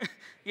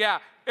yeah,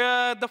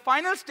 the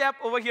final step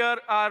over here,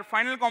 our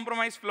final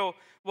compromise flow,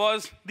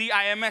 was the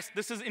IMS.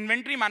 This is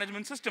inventory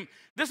management system.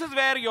 This is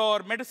where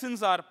your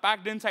medicines are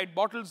packed inside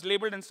bottles,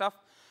 labeled and stuff.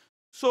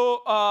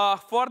 So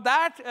for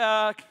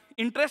that,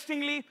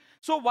 interestingly,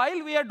 so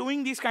while we are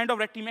doing these kind of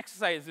red team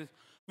exercises,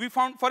 we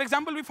found, for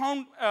example, we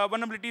found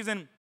vulnerabilities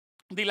in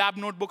the lab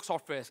notebook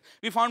softwares.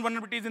 We found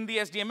vulnerabilities in the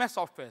SDMS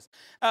softwares.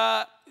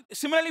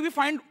 Similarly, we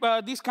find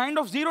these kind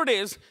of 0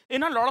 days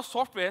in a lot of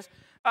softwares.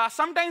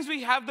 Sometimes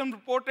we have them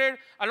reported.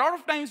 A lot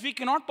of times we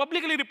cannot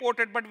publicly report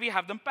it, but we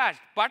have them patched.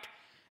 But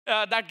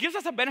that gives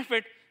us a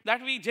benefit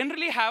that we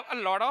generally have a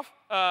lot of,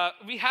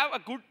 we have a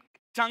good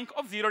chunk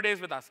of 0 days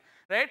with us,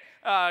 right?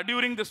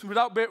 During this,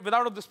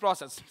 without this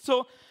process.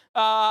 So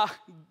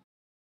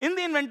in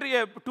the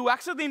inventory, to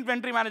access the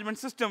inventory management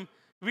system,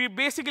 we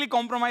basically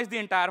compromised the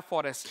entire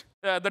forest,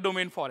 the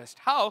domain forest.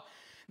 How?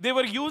 They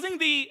were using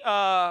the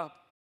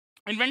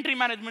inventory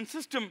management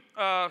system,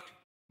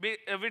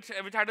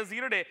 which had a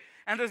 0 day.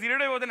 And the 0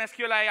 day was an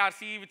SQLi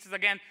RC, which is,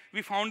 again,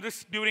 we found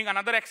this during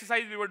another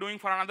exercise we were doing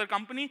for another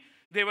company.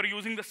 They were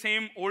using the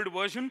same old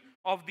version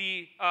of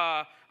the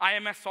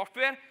IMS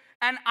software.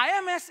 And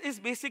IMS is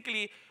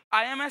basically,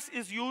 IMS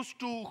is used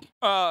to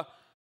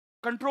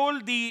control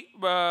the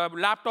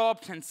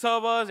laptops and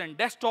servers and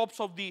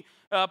desktops of the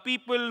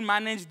people,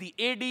 manage the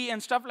AD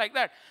and stuff like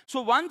that.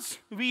 So once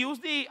we use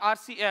the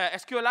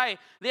SQLi,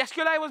 the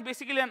SQLi was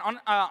basically an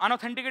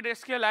unauthenticated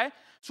SQLi.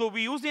 So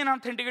we use the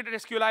unauthenticated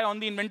SQLi on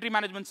the inventory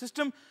management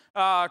system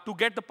to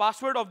get the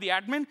password of the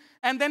admin.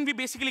 And then we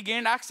basically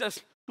gained access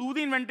to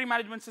the inventory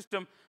management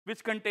system,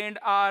 which contained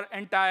our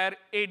entire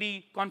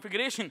AD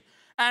configuration.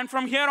 And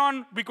from here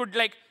on, we could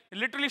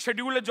literally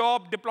schedule a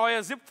job, deploy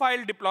a zip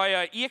file, deploy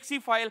a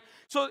exe file.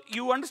 So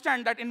you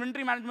understand that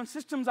inventory management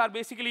systems are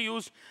basically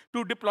used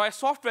to deploy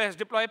softwares,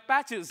 deploy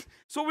patches.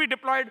 So we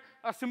deployed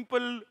a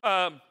simple,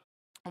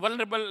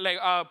 vulnerable,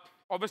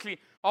 obviously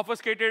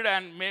obfuscated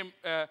and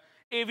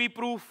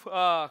AV-proof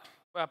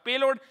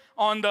payload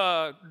on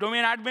the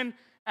domain admin.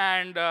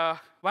 And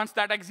once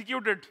that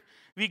executed,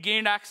 we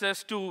gained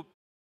access to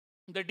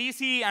the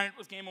DC, and it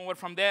was game over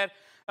from there.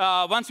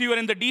 Once we were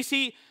in the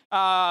DC,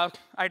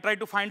 I tried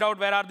to find out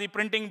where are the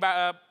printing,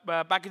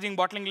 packaging,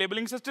 bottling,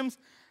 labeling systems.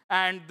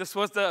 And this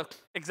was the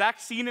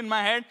exact scene in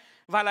my head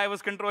while I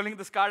was controlling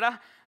the SCADA.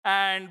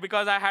 And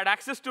because I had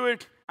access to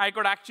it, I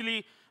could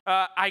actually,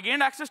 I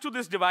gained access to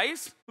this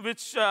device,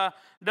 which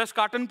does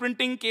carton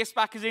printing, case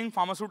packaging,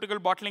 pharmaceutical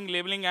bottling,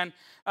 labeling, and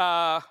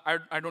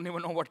I don't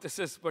even know what this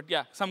is, but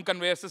yeah, some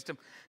conveyor system.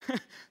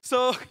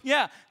 So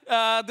yeah,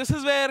 this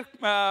is where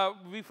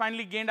we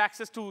finally gained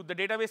access to the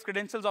database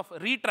credentials of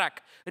Retrack.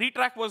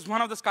 Retrack was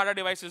one of the SCADA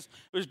devices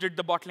which did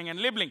the bottling and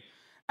labeling.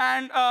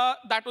 And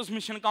that was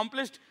mission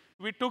accomplished.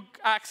 We took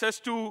access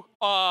to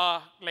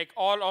all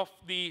of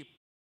the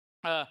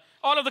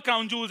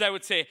crown jewels, I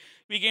would say.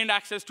 We gained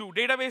access to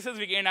databases,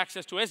 we gained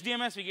access to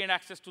SDMS, we gained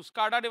access to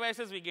SCADA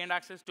devices, we gained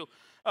access to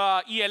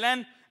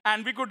ELN,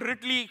 and we could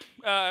literally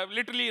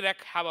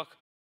wreak havoc.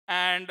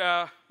 And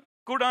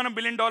could earn $1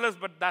 billion,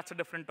 but that's a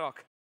different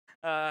talk.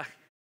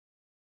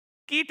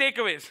 Key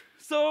takeaways.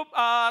 So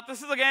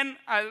this is, again,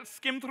 I'll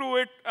skim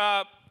through it.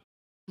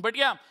 But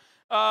yeah,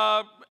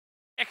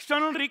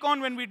 external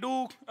recon, when we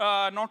do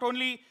not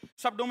only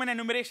subdomain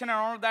enumeration and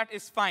all of that,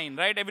 is fine,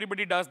 right?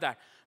 Everybody does that.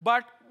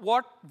 But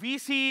what we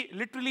see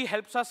literally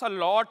helps us a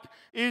lot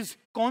is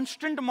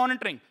constant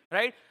monitoring,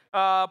 right?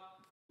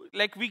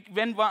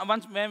 When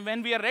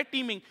we are red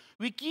teaming,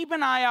 we keep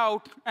an eye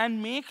out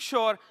and make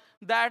sure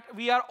that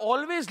we are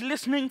always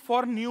listening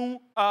for new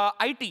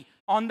IT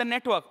on the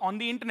network, on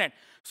the internet.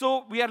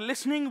 So we are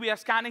listening, we are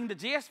scanning the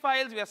JS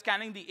files, we are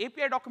scanning the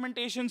API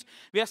documentations,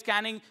 we are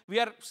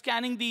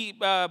scanning the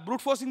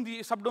brute forcing the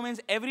subdomains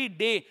every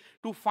day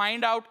to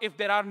find out if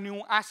there are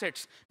new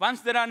assets.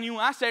 Once there are new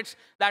assets,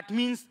 that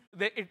means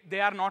they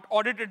are not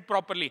audited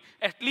properly,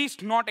 at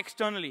least not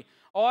externally.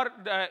 Or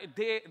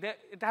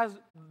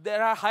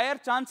there are higher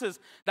chances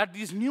that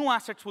these new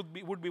assets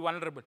would be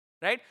vulnerable,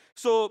 right?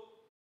 So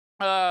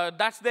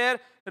that's there.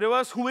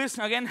 Reverse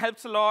whois, again,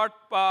 helps a lot.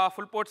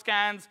 Full port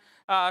scans,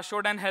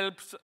 Shodan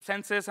helps,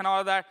 census, and all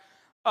of that.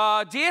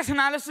 JS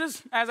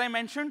analysis, as I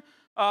mentioned,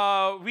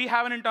 we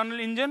have an internal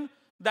engine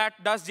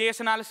that does JS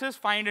analysis,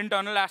 find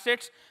internal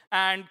assets,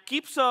 and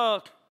keeps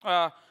a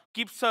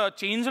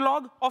change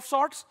log of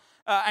sorts,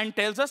 and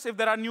tells us if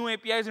there are new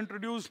APIs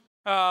introduced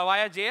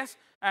via JS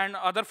and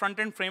other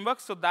front-end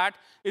frameworks. So that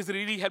is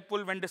really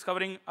helpful when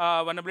discovering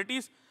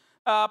vulnerabilities.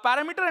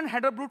 Parameter and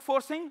header brute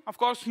forcing, of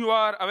course, you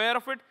are aware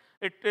of it.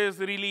 It is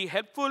really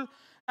helpful.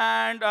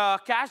 And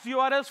cached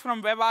URLs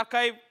from Web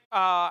Archive,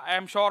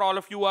 I'm sure all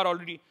of you are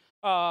already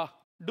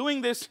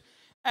doing this.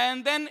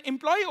 And then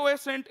employee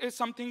OSINT is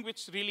something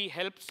which really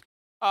helps.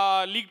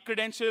 Leaked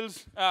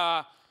credentials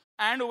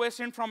and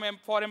OSINT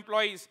for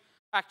employees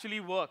actually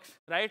works,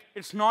 right?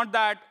 It's not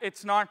that,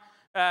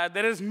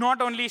 there is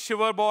not only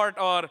Shiverbot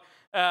or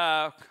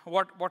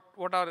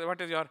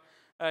what is your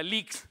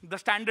leaks, the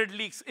standard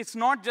leaks. It's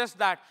not just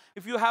that.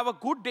 If you have a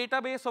good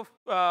database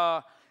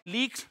of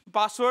leaks,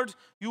 passwords,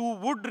 you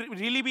would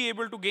really be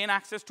able to gain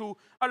access to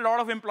a lot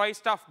of employee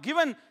stuff,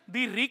 given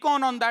the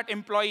recon on that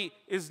employee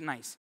is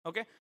nice,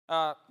 okay?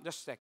 Just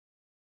a sec.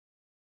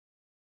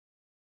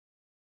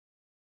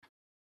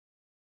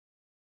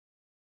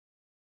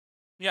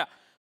 Yeah,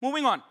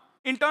 moving on.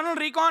 Internal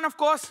recon, of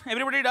course,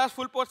 everybody does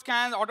full port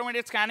scans,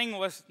 automated scanning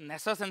was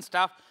Nessus and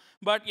stuff.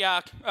 But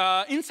yeah,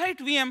 Insight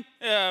VM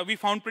we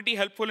found pretty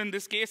helpful in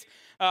this case.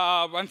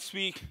 When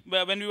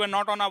we were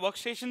not on our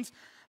workstations,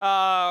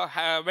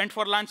 went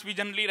for lunch, we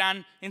generally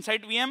ran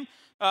Insight VM.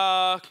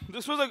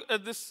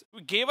 This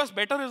gave us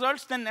better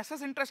results than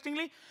Nessus,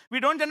 interestingly. We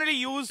don't generally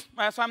use,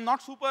 so I'm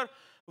not super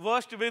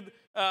versed with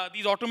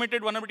these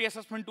automated vulnerability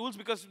assessment tools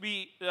because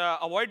we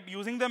avoid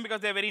using them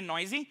because they're very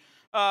noisy.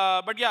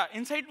 But yeah,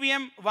 Insight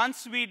VM,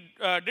 once we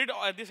did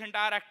this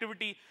entire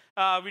activity,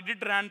 we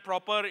did run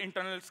proper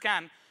internal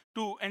scan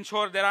to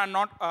ensure there are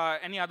not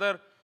any other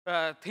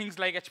things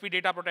like HP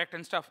Data Protect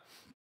and stuff.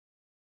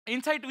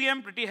 Insight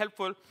VM, pretty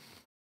helpful.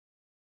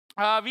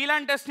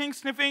 VLAN testing,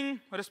 sniffing,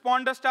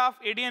 responder stuff,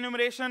 AD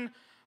enumeration,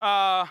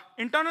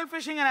 internal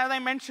phishing, and as I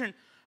mentioned,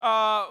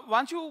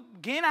 once you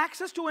gain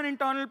access to an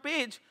internal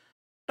page,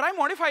 try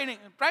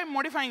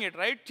modifying it,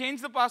 right?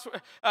 Change the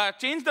password,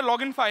 change the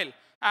login file,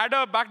 add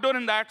a backdoor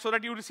in that so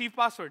that you receive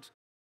passwords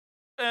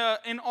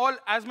in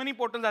as many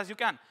portals as you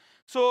can.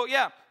 So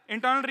yeah,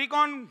 internal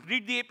recon,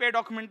 read the API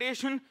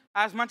documentation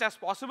as much as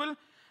possible.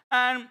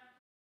 And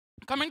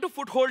coming to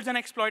footholds and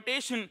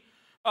exploitation,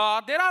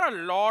 there are a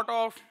lot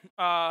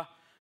of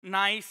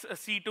nice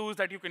C2s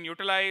that you can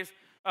utilize.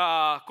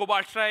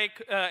 Cobalt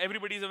Strike,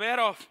 everybody's aware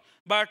of.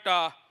 But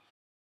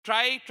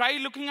try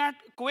looking at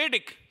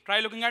Coedic, try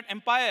looking at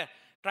Empire,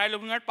 try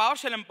looking at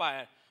PowerShell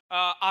Empire.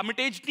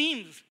 Armitage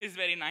Teams is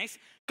very nice.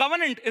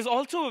 Covenant is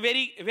also a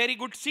very, very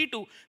good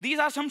C2. These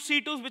are some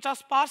C2s which are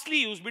sparsely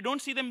used. We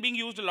don't see them being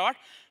used a lot.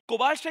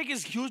 Cobalt Strike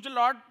is used a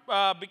lot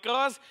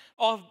because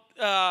of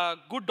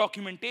good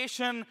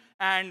documentation,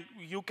 and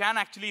you can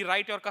actually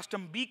write your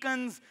custom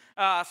beacons.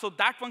 So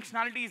that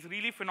functionality is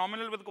really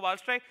phenomenal with Cobalt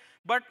Strike.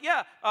 But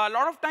yeah, a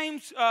lot of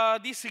times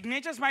these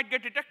signatures might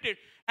get detected,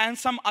 and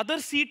some other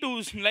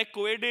C2s like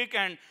Coedic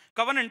and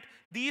Covenant,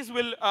 these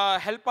will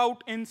help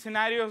out in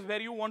scenarios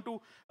where you want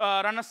to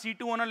run a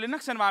C2 on a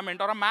Linux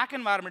environment or a Mac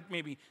environment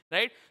maybe,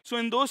 right? So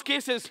in those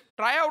cases,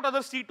 try out other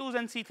C2s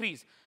and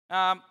C3s.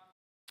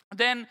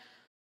 Then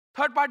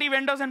third-party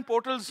vendors and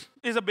portals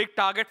is a big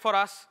target for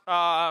us.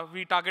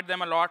 We target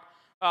them a lot.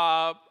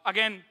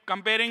 Again,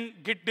 comparing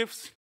Git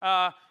diffs.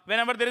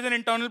 Whenever there is an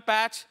internal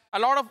patch, a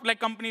lot of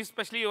companies,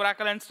 especially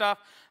Oracle and stuff,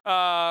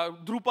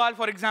 Drupal,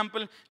 for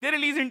example, they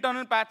release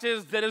internal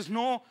patches. There is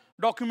no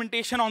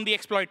documentation on the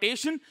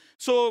exploitation.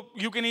 So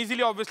you can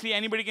easily, obviously,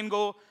 anybody can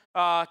go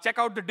check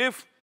out the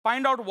diff,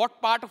 find out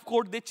what part of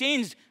code they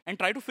changed, and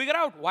try to figure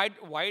out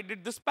why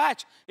did this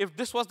patch? If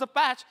this was the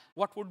patch,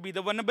 what would be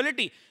the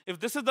vulnerability? If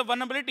this is the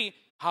vulnerability,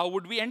 how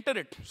would we enter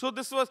it? So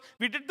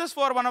we did this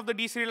for one of the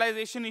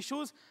deserialization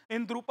issues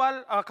in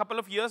Drupal a couple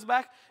of years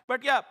back.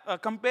 But yeah,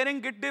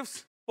 comparing Git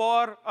diffs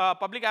for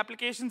public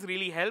applications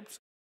really helps.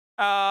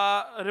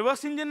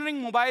 Reverse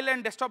engineering mobile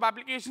and desktop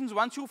applications,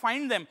 once you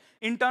find them,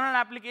 internal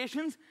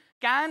applications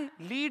can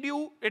lead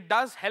you, it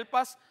does help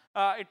us,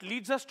 it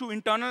leads us to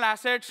internal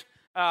assets,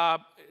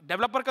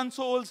 developer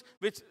consoles,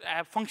 which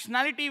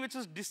functionality which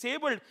is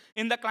disabled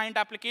in the client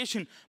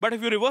application. But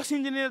if you reverse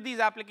engineer these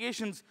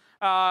applications,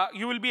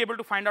 you will be able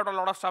to find out a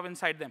lot of stuff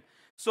inside them.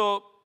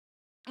 So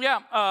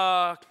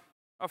yeah,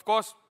 of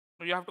course,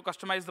 you have to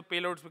customize the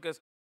payloads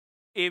because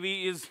AV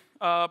is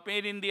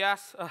pain in the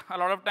ass a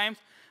lot of times.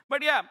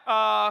 But yeah,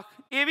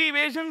 AV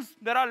evasions,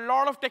 there are a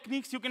lot of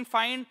techniques you can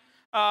find.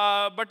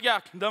 But yeah,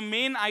 the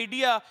main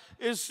idea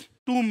is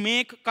to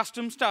make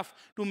custom stuff,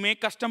 to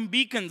make custom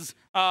beacons,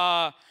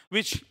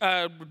 which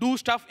do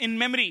stuff in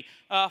memory,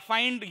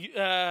 find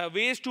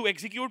ways to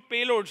execute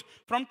payloads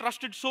from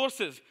trusted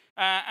sources.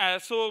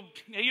 So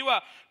here you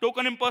are,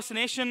 token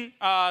impersonation.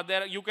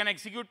 There you can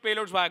execute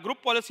payloads via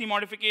group policy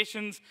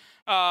modifications.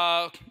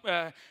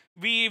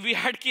 We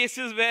had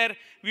cases where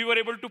we were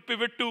able to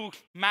pivot to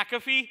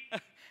McAfee,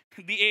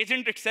 the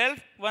agent itself,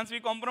 once we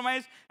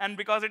compromised, and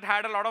because it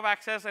had a lot of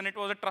access and it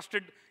was a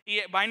trusted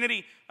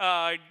binary,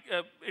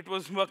 it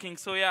was working.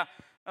 So yeah,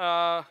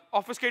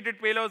 obfuscated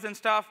payloads and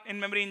stuff,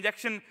 in-memory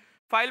injection,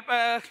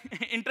 file.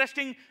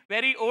 Interesting,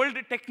 very old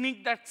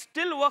technique that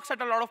still works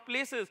at a lot of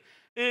places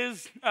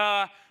is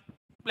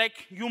like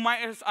you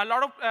might a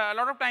lot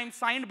of times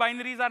signed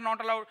binaries are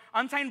not allowed,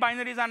 unsigned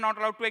binaries are not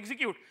allowed to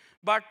execute.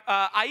 But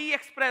IE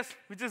Express,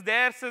 which is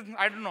there since,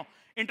 I don't know,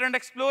 Internet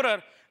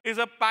Explorer, is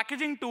a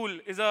packaging tool,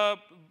 is a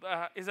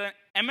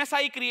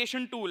MSI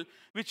creation tool,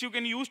 which you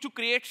can use to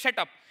create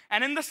setup.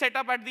 And in the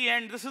setup at the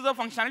end, this is a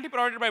functionality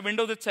provided by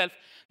Windows itself.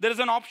 There is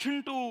an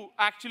option to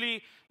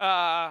actually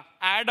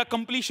add a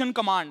completion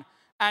command,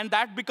 and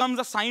that becomes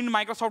a signed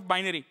Microsoft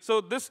binary. So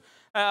this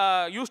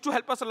used to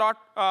help us a lot,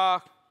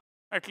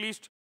 at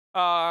least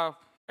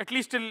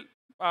till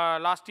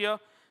last year.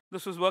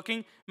 This was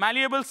working.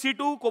 Malleable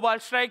C2,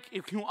 Cobalt Strike.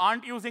 If you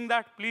aren't using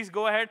that, please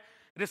go ahead,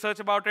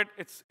 research about it.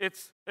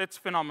 It's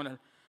phenomenal.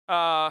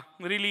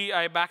 Really,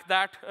 I back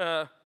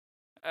that.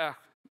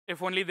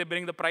 If only they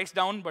bring the price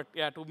down, but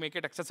yeah, to make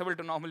it accessible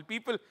to normal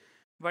people.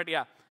 But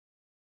yeah.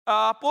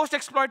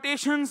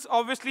 Post-exploitations,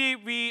 obviously,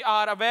 we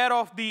are aware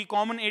of the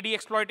common AD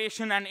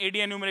exploitation and AD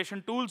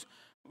enumeration tools.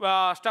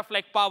 Stuff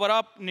like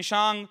PowerUp,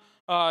 Nishang,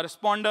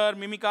 Responder,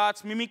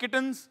 Mimikatz,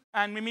 Mimikittens,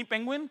 and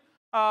MimiPenguin.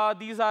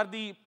 These are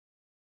the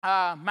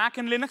Mac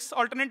and Linux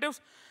alternatives.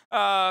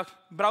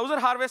 Browser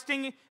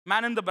harvesting,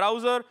 man in the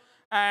browser,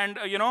 and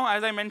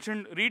as I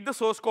mentioned, read the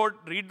source code,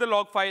 read the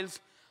log files,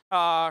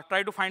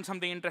 try to find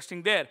something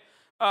interesting there.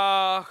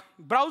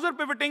 Browser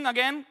pivoting,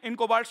 again, in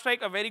Cobalt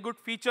Strike, a very good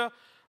feature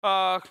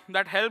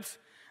that helps.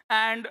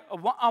 And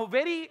a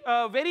very,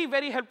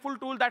 very helpful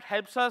tool that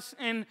helps us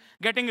in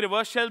getting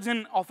reverse shells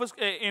in office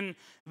in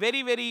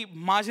very, very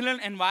marginal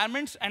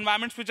environments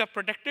which are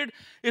protected,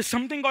 is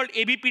something called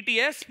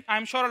ABPTS.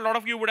 I'm sure a lot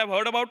of you would have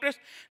heard about this.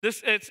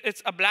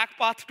 It's a black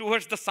path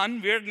towards the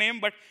sun, weird name,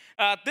 but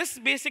this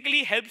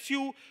basically helps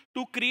you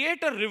to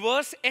create a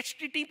reverse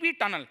HTTP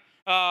tunnel.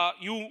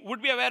 You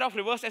would be aware of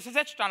reverse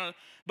SSH tunnel,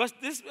 but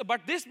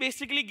this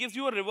basically gives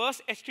you a reverse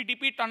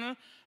HTTP tunnel,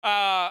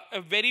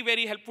 a very,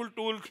 very helpful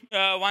tool.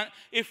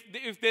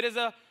 If there is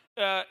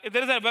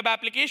a web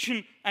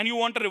application and you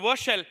want a reverse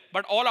shell,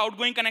 but all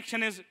outgoing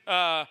connection is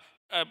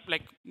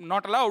like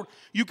not allowed,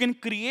 you can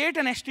create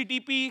an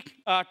HTTP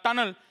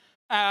tunnel,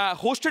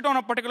 host it on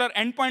a particular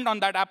endpoint on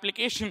that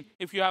application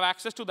if you have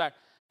access to that.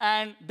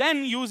 And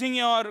then using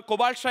your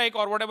Cobalt Strike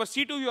or whatever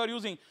C2 you are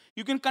using,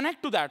 you can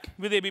connect to that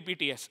with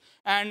ABPTS.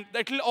 And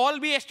that will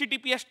all be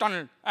HTTPS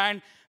tunneled.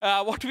 And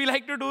what we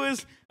like to do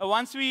is,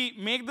 once we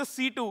make the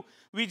C2,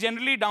 we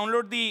generally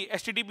download the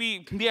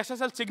HTTP, the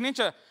SSL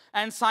signature,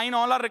 and sign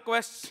all our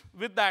requests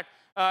with that,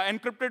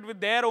 encrypted with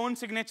their own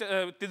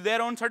signature, with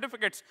their own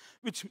certificates,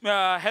 which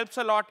helps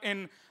a lot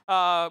in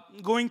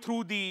going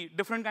through the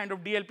different kind of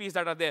DLPs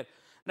that are there,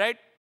 right?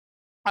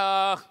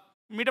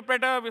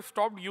 Meterpreter, we've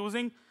stopped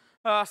using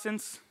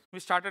since we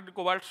started the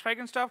Cobalt Strike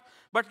and stuff.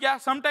 But yeah,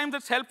 sometimes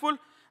it's helpful.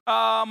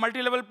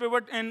 Multi-level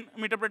pivot in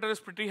Meterpreter is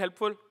pretty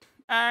helpful.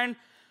 And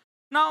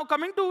now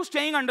coming to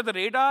staying under the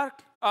radar,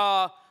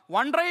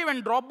 OneDrive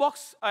and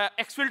Dropbox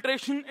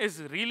exfiltration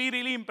is really,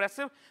 really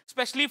impressive,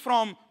 especially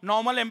from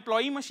normal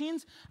employee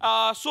machines.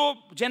 So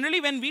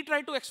generally, when we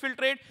try to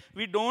exfiltrate,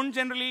 we don't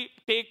generally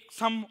take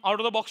some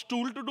out-of-the-box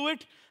tool to do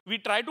it. We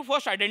try to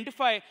first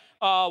identify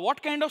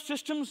what kind of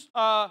systems,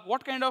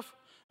 what kind of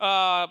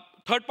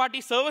third-party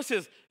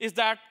services is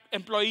that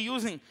employee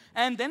using.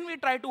 And then we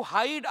try to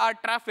hide our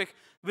traffic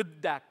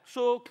with that.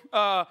 So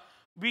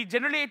we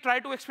generally try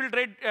to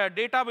exfiltrate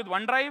data with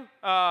OneDrive,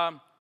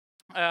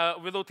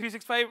 with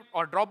O365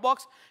 or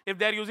Dropbox, if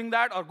they're using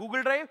that, or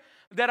Google Drive.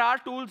 There are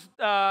tools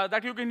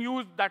that you can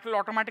use that will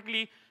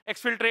automatically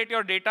exfiltrate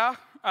your data.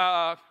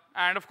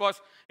 And of course,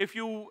 if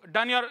you've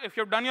done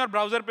your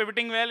browser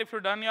pivoting well, if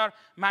you've done your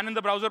man in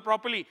the browser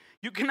properly,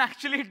 you can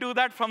actually do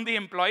that from the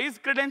employee's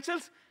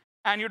credentials,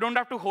 and you don't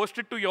have to host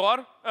it to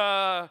your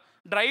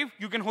drive.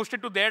 You can host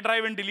it to their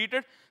drive and delete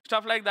it,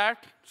 stuff like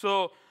that.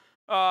 So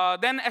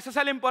then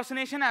SSL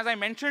impersonation, as I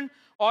mentioned,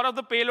 all of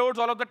the payloads,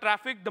 all of the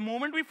traffic, the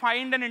moment we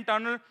find an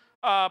internal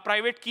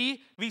private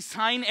key, we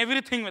sign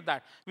everything with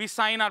that. We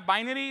sign our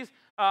binaries,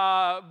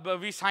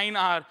 we sign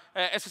our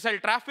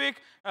SSL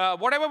traffic,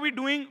 whatever we're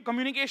doing,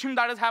 communication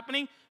that is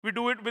happening, we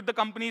do it with the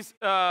company's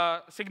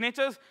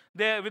signatures,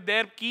 with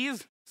their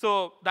keys.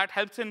 So that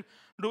helps in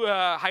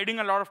hiding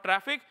a lot of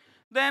traffic.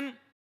 Then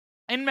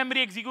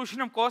in-memory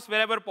execution, of course,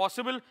 wherever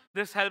possible,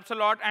 this helps a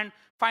lot. And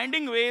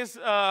finding ways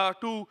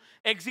to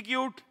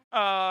execute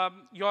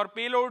your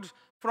payloads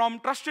from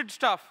trusted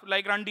stuff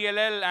like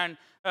RunDLL and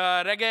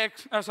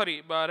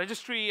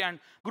registry and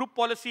group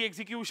policy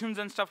executions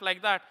and stuff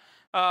like that,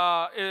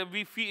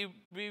 we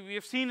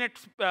have seen it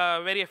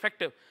very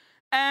effective.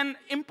 And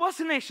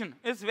impersonation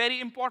is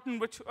very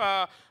important, which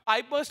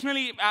I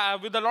personally,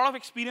 with a lot of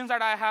experience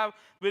that I have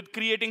with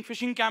creating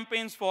phishing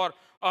campaigns for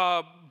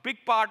a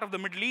big part of the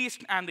Middle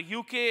East and the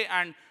UK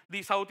and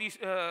the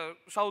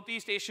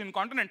Southeast Asian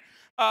continent,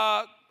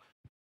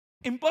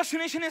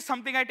 impersonation is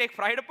something I take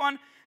pride upon.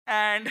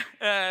 And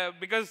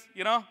because,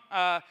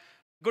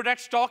 good at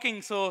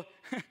stalking, so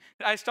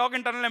I stalk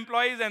internal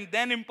employees and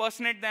then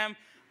impersonate them.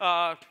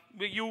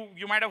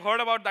 You might have heard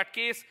about that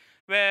case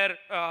where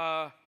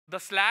the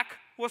Slack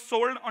was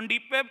sold on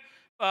deep web,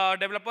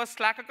 developer's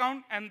Slack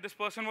account, and this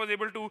person was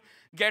able to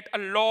get a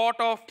lot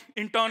of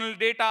internal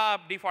data,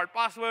 default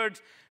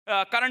passwords,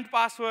 current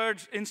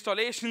passwords,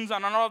 installations,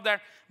 and all of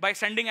that by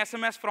sending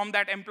SMS from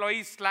that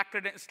employee's Slack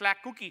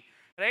cookie,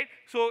 right?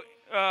 So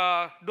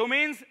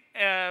domains,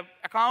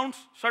 accounts,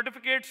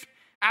 certificates,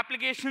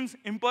 applications,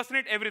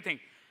 impersonate everything,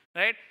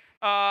 right?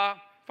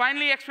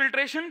 Finally,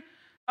 exfiltration.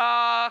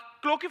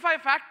 Cloakify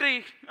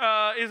Factory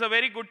is a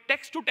very good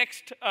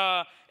text-to-text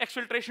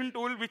exfiltration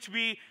tool which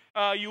we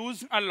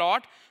use a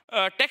lot.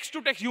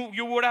 Text-to-text,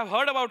 you would have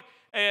heard about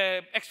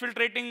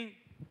exfiltrating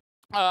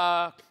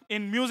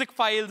in music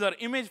files or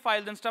image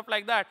files and stuff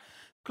like that.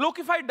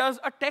 Cloakify does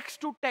a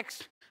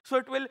text-to-text. So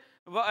it will,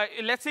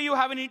 let's say you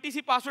have an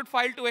etc password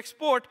file to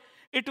export,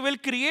 it will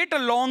create a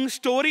long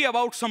story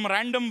about some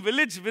random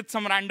village with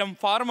some random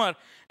farmer,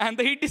 and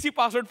the etc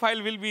password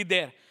file will be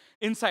there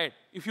inside.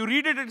 If you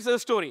read it, it's a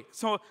story.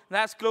 So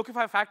that's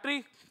Cloakify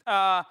Factory.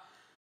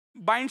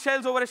 Bind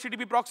shells over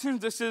HTTP proxies.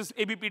 This is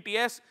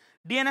ABPTS.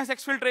 DNS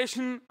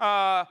exfiltration,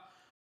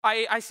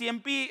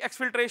 ICMP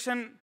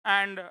exfiltration,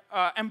 and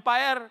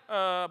Empire,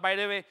 by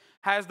the way,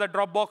 has the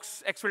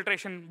Dropbox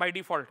exfiltration by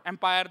default.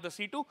 Empire, the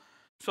C2.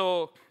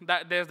 So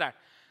there's that.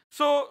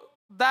 So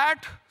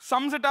that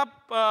sums it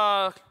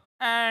up.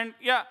 And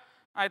yeah,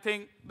 I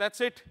think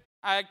that's it.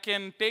 I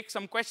can take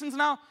some questions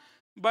now.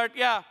 But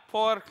yeah,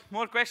 for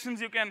more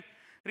questions, you can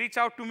reach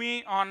out to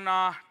me on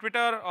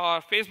Twitter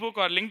or Facebook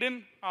or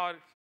LinkedIn or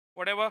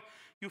whatever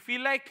you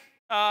feel like.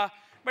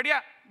 But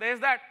yeah,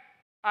 there's that.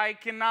 I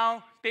can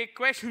now take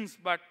questions,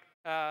 but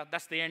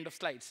that's the end of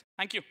slides.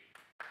 Thank you.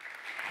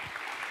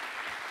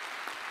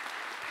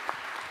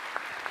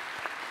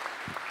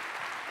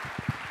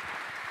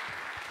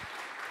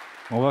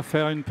 On va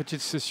faire une petite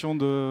session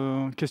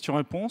de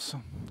questions-réponses.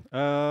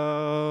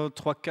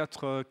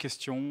 3-4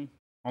 questions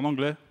en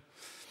anglais.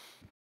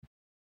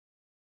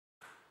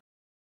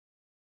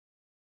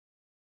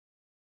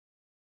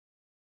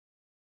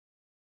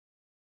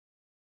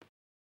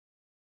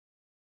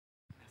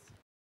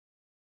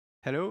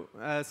 Hello,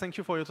 thank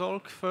you for your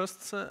talk.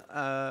 First,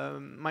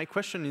 my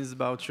question is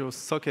about your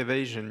SOC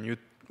evasion. You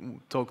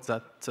talked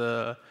that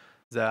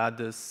they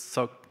had a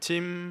SOC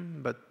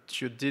team,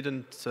 but you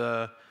didn't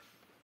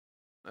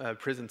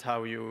present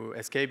how you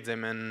escaped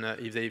them and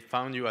if they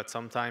found you at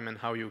some time and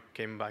how you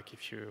came back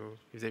if you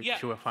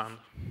were found.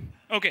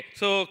 Okay,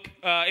 so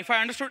if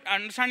I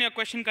understand your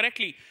question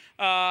correctly,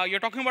 you're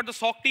talking about the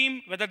SOC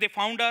team, whether they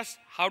found us,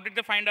 how did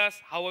they find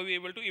us, how were we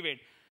able to evade.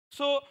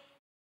 So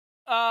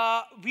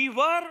we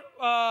were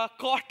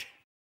caught.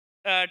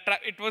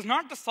 It was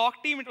not the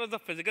SOC team, it was the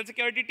physical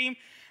security team.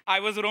 I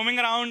was roaming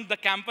around the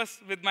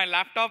campus with my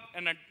laptop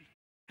and an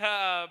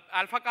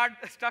Alpha card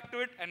stuck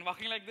to it and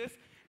walking like this.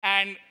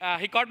 And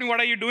he caught me, what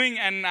are you doing?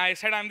 And I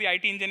said, I'm the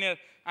IT engineer.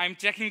 I'm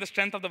checking the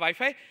strength of the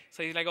Wi-Fi.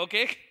 So he's like,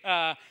 OK.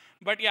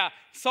 But yeah,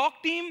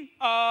 SOC team,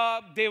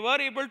 they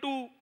were able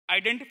to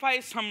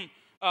identify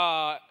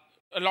a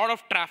lot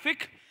of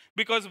traffic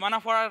because one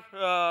of our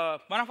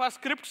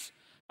scripts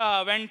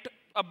went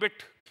a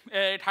bit,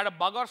 it had a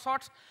bug or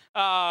sorts.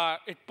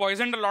 It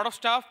poisoned a lot of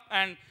stuff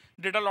and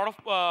did a lot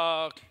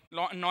of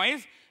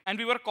noise. And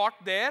we were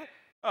caught there.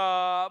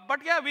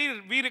 But yeah,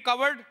 we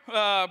recovered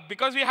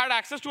because we had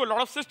access to a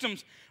lot of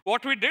systems.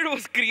 What we did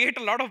was create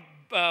a lot of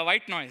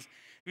white noise.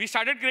 We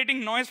started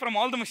creating noise from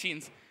all the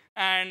machines,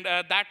 and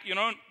that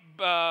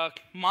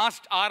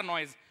masked our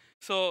noise.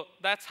 So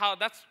that's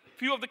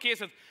few of the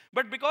cases.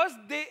 But because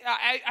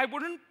I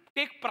wouldn't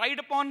take pride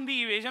upon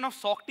the evasion of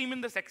SOC team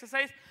in this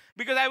exercise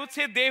because I would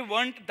say they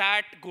weren't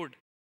that good.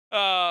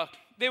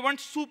 They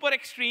weren't super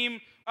extreme.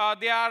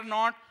 They are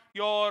not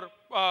your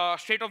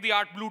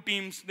state-of-the-art blue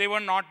teams. They were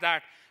not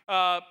that.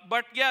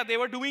 But yeah, they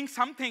were doing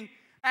something.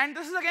 And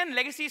this is, again,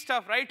 legacy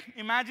stuff, right?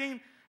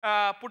 Imagine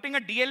putting a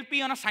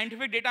DLP on a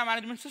scientific data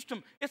management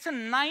system. It's a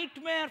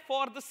nightmare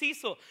for the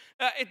CISO.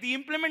 The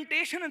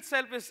implementation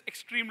itself is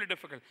extremely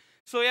difficult.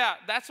 So yeah,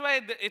 that's why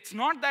it's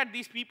not that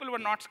these people were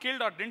not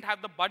skilled or didn't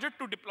have the budget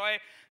to deploy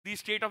the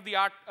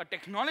state-of-the-art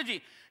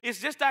technology. It's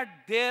just that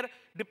their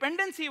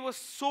dependency was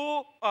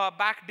so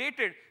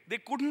backdated, they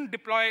couldn't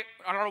deploy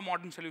a lot of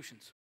modern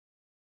solutions.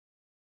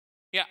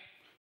 Yeah.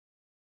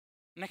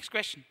 Next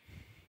question.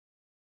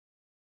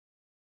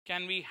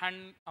 Can we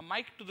hand a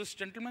mic to this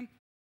gentleman?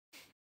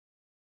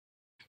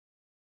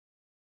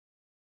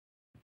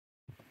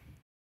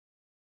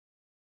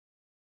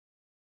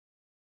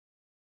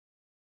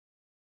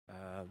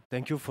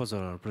 Thank you for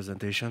the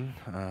presentation.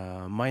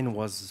 Mine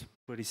was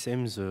pretty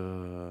same,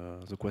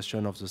 the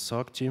question of the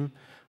SOC team.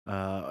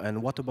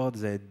 And what about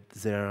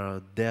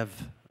their dev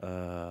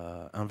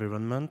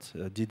environment?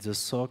 Did the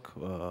SOC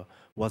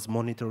was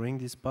monitoring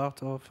this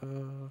part of?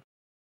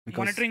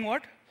 Monitoring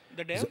what?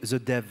 The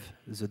dev?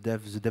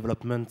 The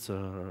development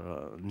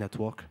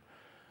network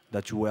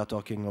that you were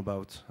talking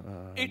about.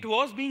 It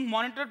was being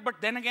monitored, but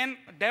then again,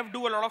 dev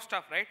do a lot of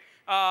stuff, right?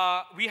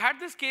 We had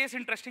this case,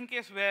 interesting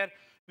case, where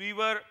we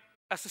were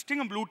assisting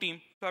a blue team.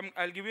 So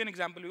I'll give you an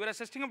example. We were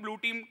assisting a blue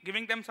team,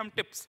 giving them some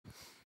tips.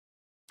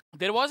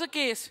 There was a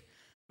case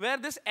where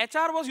this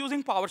HR was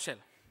using PowerShell.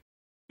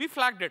 We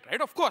flagged it,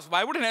 right? Of course,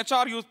 why would an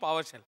HR use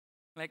PowerShell?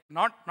 Like,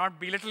 not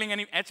belittling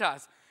any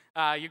HRs.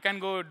 You can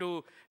go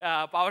to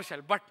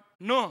PowerShell, but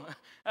no,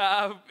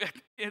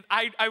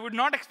 I would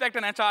not expect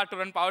an HR to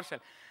run PowerShell.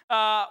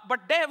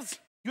 But devs,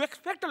 you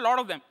expect a lot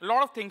of them, a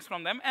lot of things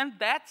from them, and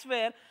that's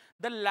where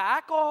the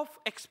lack of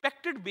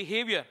expected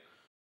behavior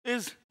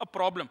is a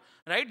problem,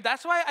 right?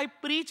 That's why I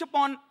preach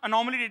upon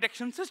anomaly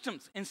detection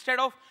systems. Instead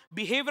of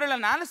behavioral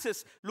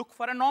analysis, look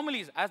for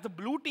anomalies. As the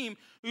blue team,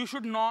 you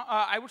should not,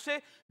 I would say,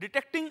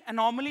 detecting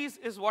anomalies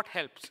is what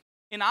helps.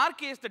 In our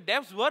case, the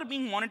devs were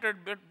being monitored,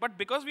 but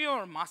because we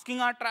were masking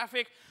our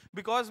traffic,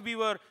 because we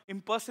were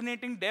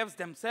impersonating devs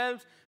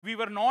themselves, we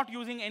were not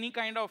using any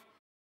kind of,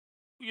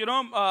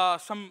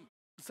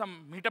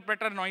 some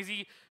meterpreter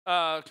noisy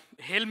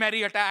Hail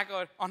Mary attack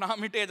or on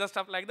Armitage or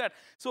stuff like that.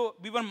 So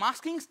we were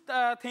masking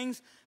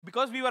things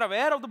because we were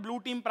aware of the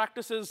blue team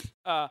practices.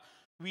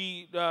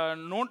 We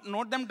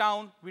note them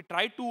down. We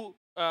tried to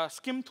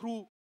skim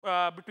through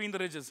between the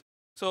ridges.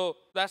 So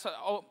that's,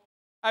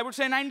 I would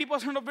say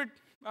 90% of it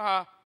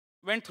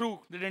went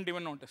through, they didn't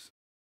even notice.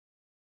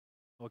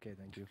 Okay,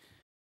 thank you.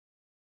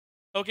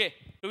 Okay,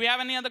 do we have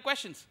any other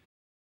questions?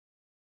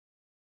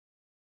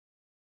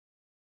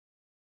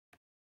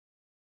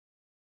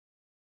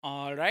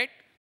 All right.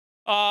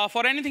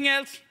 For anything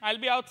else, I'll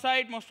be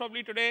outside most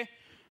probably today.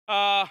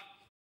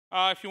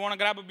 If you want to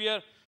grab a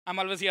beer, I'm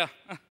always here.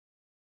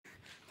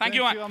 Thank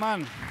you,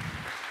 Aman.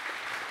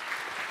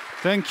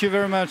 Thank you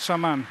very much,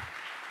 Aman.